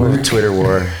to it. go We're Burk? in Twitter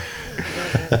war.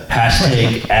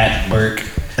 Hashtag at Burk.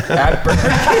 At Burk.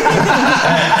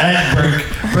 At Burk.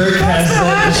 Burk has the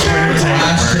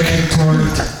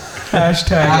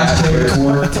Hashtag at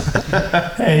Burk.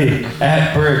 Hey,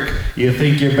 at Burk, you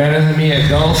think you're better than me at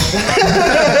golf?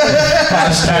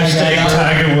 Hashtag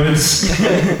Tiger Woods.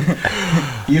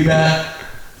 You bet.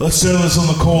 Let's settle this on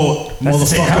the court, How's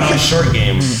the motherfucker. short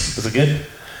game? Is it good?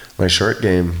 My short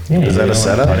game. Yeah, is that you a know,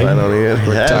 setup? putting. I don't even.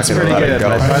 We're Yeah, it's talking pretty a lot of good.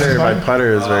 golf. My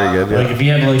putter is very good. Like Yeah. if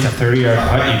you had like a 30-yard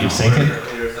putt, you could sink it.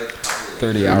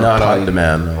 30-hour Not putt. on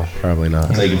demand, no. Probably not.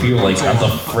 Like if you were like at the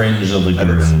fringe of the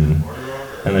green,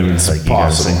 and they were just like, you gotta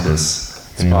possible. sink this.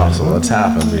 It's possible. It's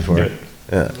happened before. Do it.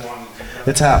 Yeah.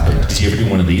 It's happened. Did you ever do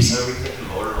one of these?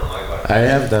 I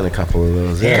have done a couple of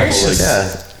those. Yeah, Yeah. it's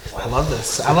just- I love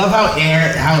this. I love how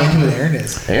into it Aaron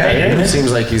is. Yeah, it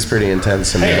seems like he's pretty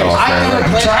intense in the golf. I man. never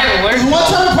Like, played. Try to learn. Who wants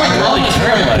to play golf?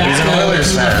 he's an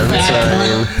Oilers fan, so I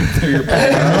mean,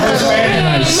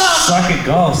 I suck at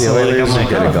golf. The So like, Oilers I'm are like,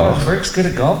 good at oh, golf. if Burke's good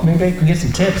at golf. Maybe I can get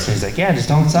some tips. And he's like, yeah, just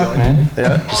don't suck, man.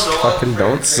 yeah, just fucking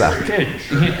don't suck. Dude,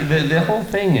 the whole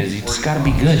thing is you just gotta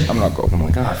be good. I'm not going. I'm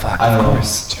like, oh fuck, of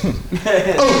course. Dude,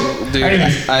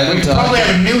 Anyways, I haven't talked. Probably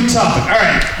have a new topic. All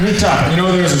right, new topic. You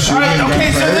know there's a All shooting right, in okay,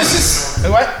 Grand so Prairie? this is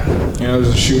what? You know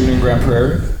there's a shooting in Grand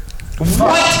Prairie?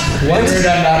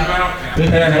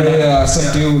 Apparently,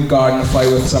 some dude got in a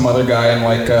fight with some other guy and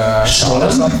like shot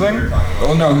or something.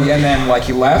 Oh no, and then like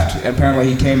he left. And apparently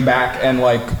he came back and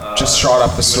like just shot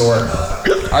up the store.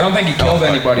 I don't think he killed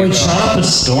anybody. Wait, though. shot up a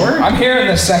store? I'm hearing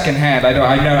this second hand. I never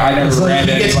ran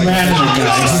he into gets like. mad at the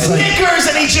guy. He's like, Snickers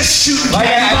and he's just shooting Like,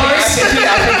 candy bars. I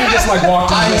think he just like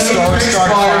walked into the store,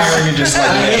 started firing, and just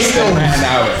like missed and ran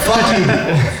out.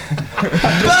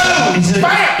 He's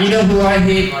like, you know who I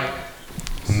hate?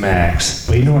 Max.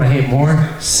 But you know what I hate more?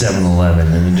 7-Eleven.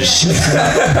 And then just shoots it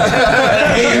up.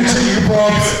 I hate your chicken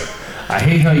bombs. I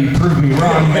hate how you proved me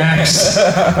wrong, Max.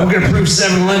 I'm gonna prove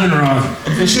 7-Eleven wrong.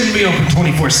 It shouldn't be open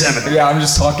 24/7. Yeah, I'm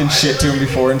just talking shit to him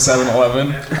before in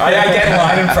 7-Eleven. I get in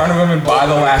line in front of him and buy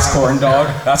the last corn dog.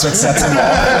 That's what sets him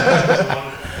off.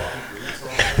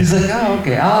 He's like, oh,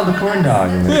 okay, I'll have the corn dog.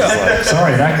 And then it's like,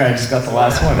 sorry, that guy just got the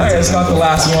last one. Hey, it's not the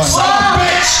last one.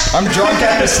 I'm drunk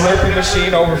at the Slurpee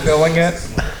machine, overfilling it.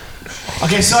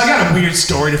 Okay, so I got a weird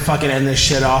story to fucking end this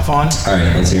shit off on.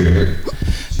 Alright, let's hear it.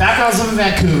 Back when I was living in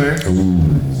Vancouver, Ooh,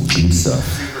 good stuff.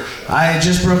 I had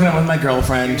just broken up with my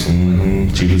girlfriend.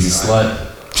 Mm-hmm. She was a slut.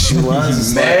 She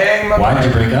was. Why'd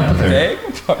you break up with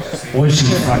her? Was she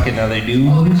fucking other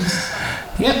dudes?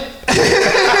 Yep.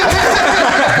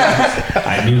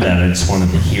 I knew that. I just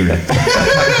wanted to hear it.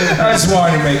 I just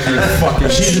wanted to make her fucking.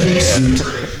 She's a big suit.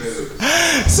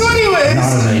 So anyways,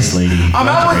 Not a nice lady. I'm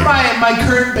out with my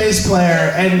current bass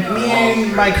player, and me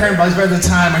and my current bass player at the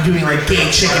time are doing like gay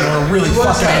chicken. We're really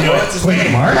fucking into it.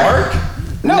 Wait, Mark?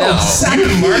 No, Sammy.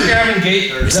 Mark having gay.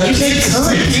 You said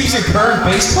Keeps your current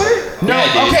bass player? No,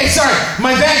 okay, sorry.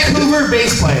 My Vancouver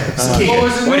bass player. What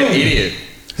was his name? What an idiot.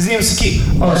 His name is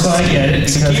Sakib. Oh, so I get it.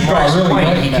 Because Mark's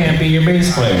white, he can't be your bass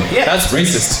player. Yeah. That's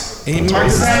racist.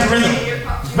 Mark's rhythm.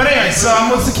 But anyway, so I'm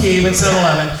with Sakib at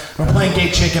 7-Eleven. We're playing gay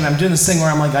chicken. I'm doing this thing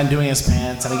where I'm like undoing his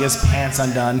pants, and I get his pants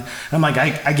undone. And I'm like,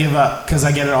 I give up because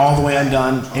I get it all the way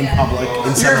undone in public.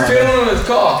 In 7-Eleven. Feeling his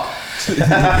cock. You're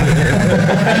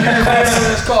passing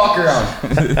his cock around.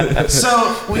 So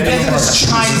we get to this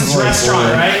Chinese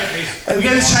restaurant, right? And we get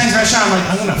to this Chinese restaurant. I'm like,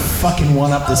 I'm gonna fucking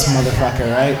one up this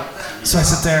motherfucker, right? So I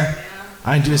sit there.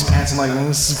 I do his pants. I'm like,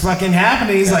 this is fucking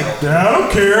happening. He's like, I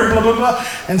don't care, blah blah blah.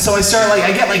 And so I start like,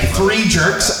 I get like 3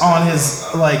 jerks on his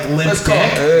like limp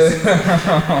dick,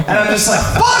 and I'm just like,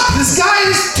 fuck, this guy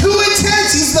is too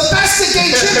intense. He's the best at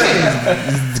gay chicken.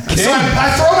 So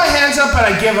I throw my hands up and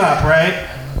I give up, right?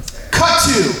 Cut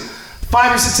to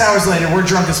 5 or 6 hours later, we're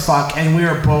drunk as fuck, and we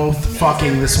are both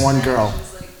fucking this one girl.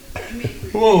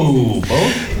 Whoa,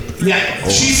 both? Yeah,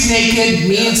 she's naked.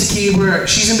 Me and Sakib were.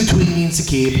 She's in between me and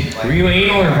Sakib. Were you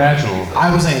anal or vaginal?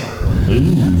 I was anal.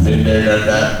 Been there, done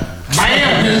that.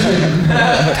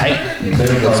 Tight.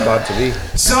 Good spot to be.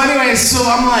 So anyways, so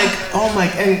I'm like, oh my,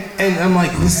 and I'm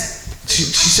like, this. She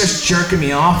starts jerking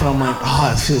me off, and I'm like,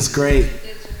 oh, it feels great.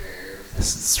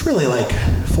 It's really like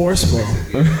forceful.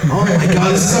 Oh my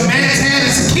god, this is a man's hand.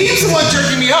 Sakib's the one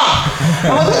jerking me off.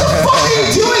 I'm like, what the fuck are you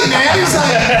doing, man? He's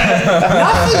like,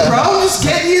 nothing, bro. I'm just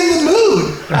getting you in the mood.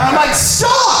 And I'm like,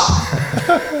 stop.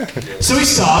 So he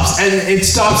stops, and it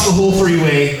stops the whole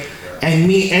freeway. And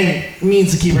me and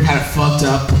Sakib are kind of fucked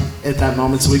up at that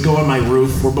moment. So we go on my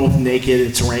roof. We're both naked.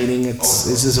 It's raining.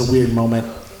 This is a weird moment.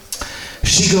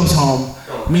 She goes home.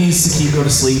 Me and Sakib go to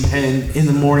sleep, and in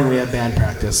the morning we have band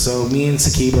practice. So me and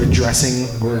Sakib are dressing,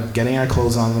 we're getting our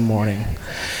clothes on in the morning.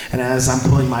 And as I'm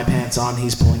pulling my pants on,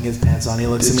 he's pulling his pants on. He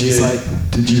looks at me, he's like,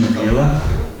 Did you reel him?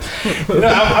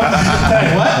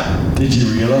 what? Did you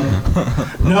reel him?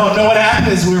 No, what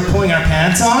happened is we were pulling our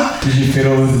pants on. Did you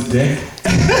fiddle with his dick?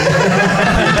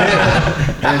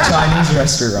 In a Chinese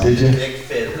restaurant. Did you? Big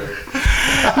fiddler.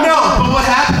 No, but what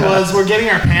happened was we're getting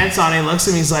our pants on, and he looks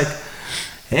at me, he's like,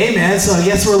 hey man, so I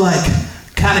guess we're like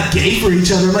kind of gay for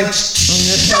each other. I'm like,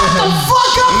 shut the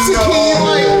fuck up, Sakib.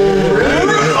 Like,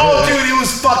 oh dude, it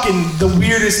was fucking the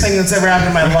weirdest thing that's ever happened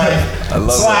in my life.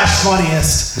 /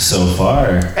 funniest. So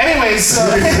far. Anyways, so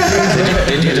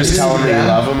Did you just tell him that you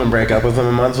love him and break up with him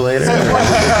a month later?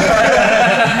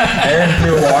 Aaron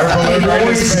threw a water balloon right in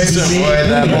his face. Just avoid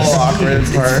that whole awkward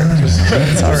part.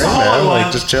 It's alright, man.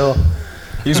 Like, just chill.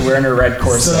 He's wearing a red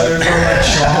corset. So there's no like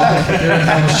shock. There's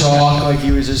no shock. Like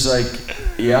he was just like,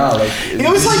 yeah, like. it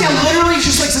was like literally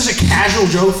just like such a casual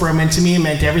joke for him, and to me it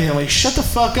meant everything. I'm like, shut the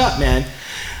fuck up, man.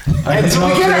 And so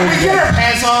we get our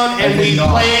pants on, and we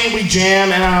play, we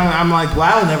jam, and I'm like,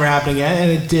 wow, it'll never happen again,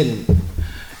 and it didn't.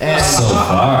 And So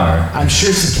far. I'm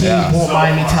sure Sakib won't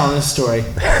mind me telling this story.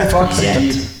 Fuck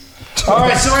Sakib.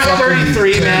 Alright, so we're at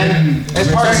 33, man. And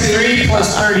part 3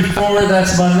 plus 34,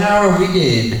 that's about an hour we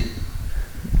did.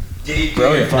 Did you do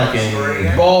Brilliant. your tent Fucking story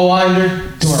yet? Ball winder.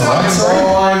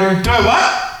 Ball winder. Do I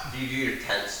what? Do you do your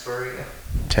tent story yet?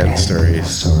 10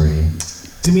 stories.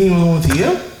 Do you mean one with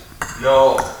you?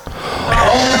 No. Oh,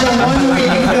 the one where you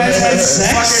guys had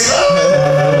sex?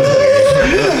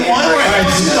 You did one where I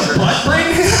do the butt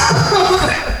ring?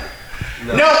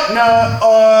 No.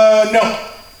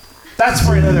 That's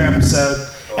for another episode.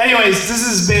 Anyways, this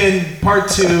has been part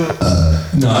 2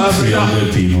 Not for young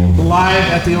good people. live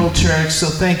at the old church. So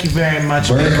thank you very much,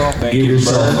 Burk, people. give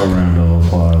yourself a round of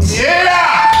applause.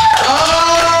 Yeah!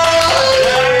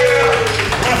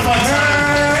 What a fun time.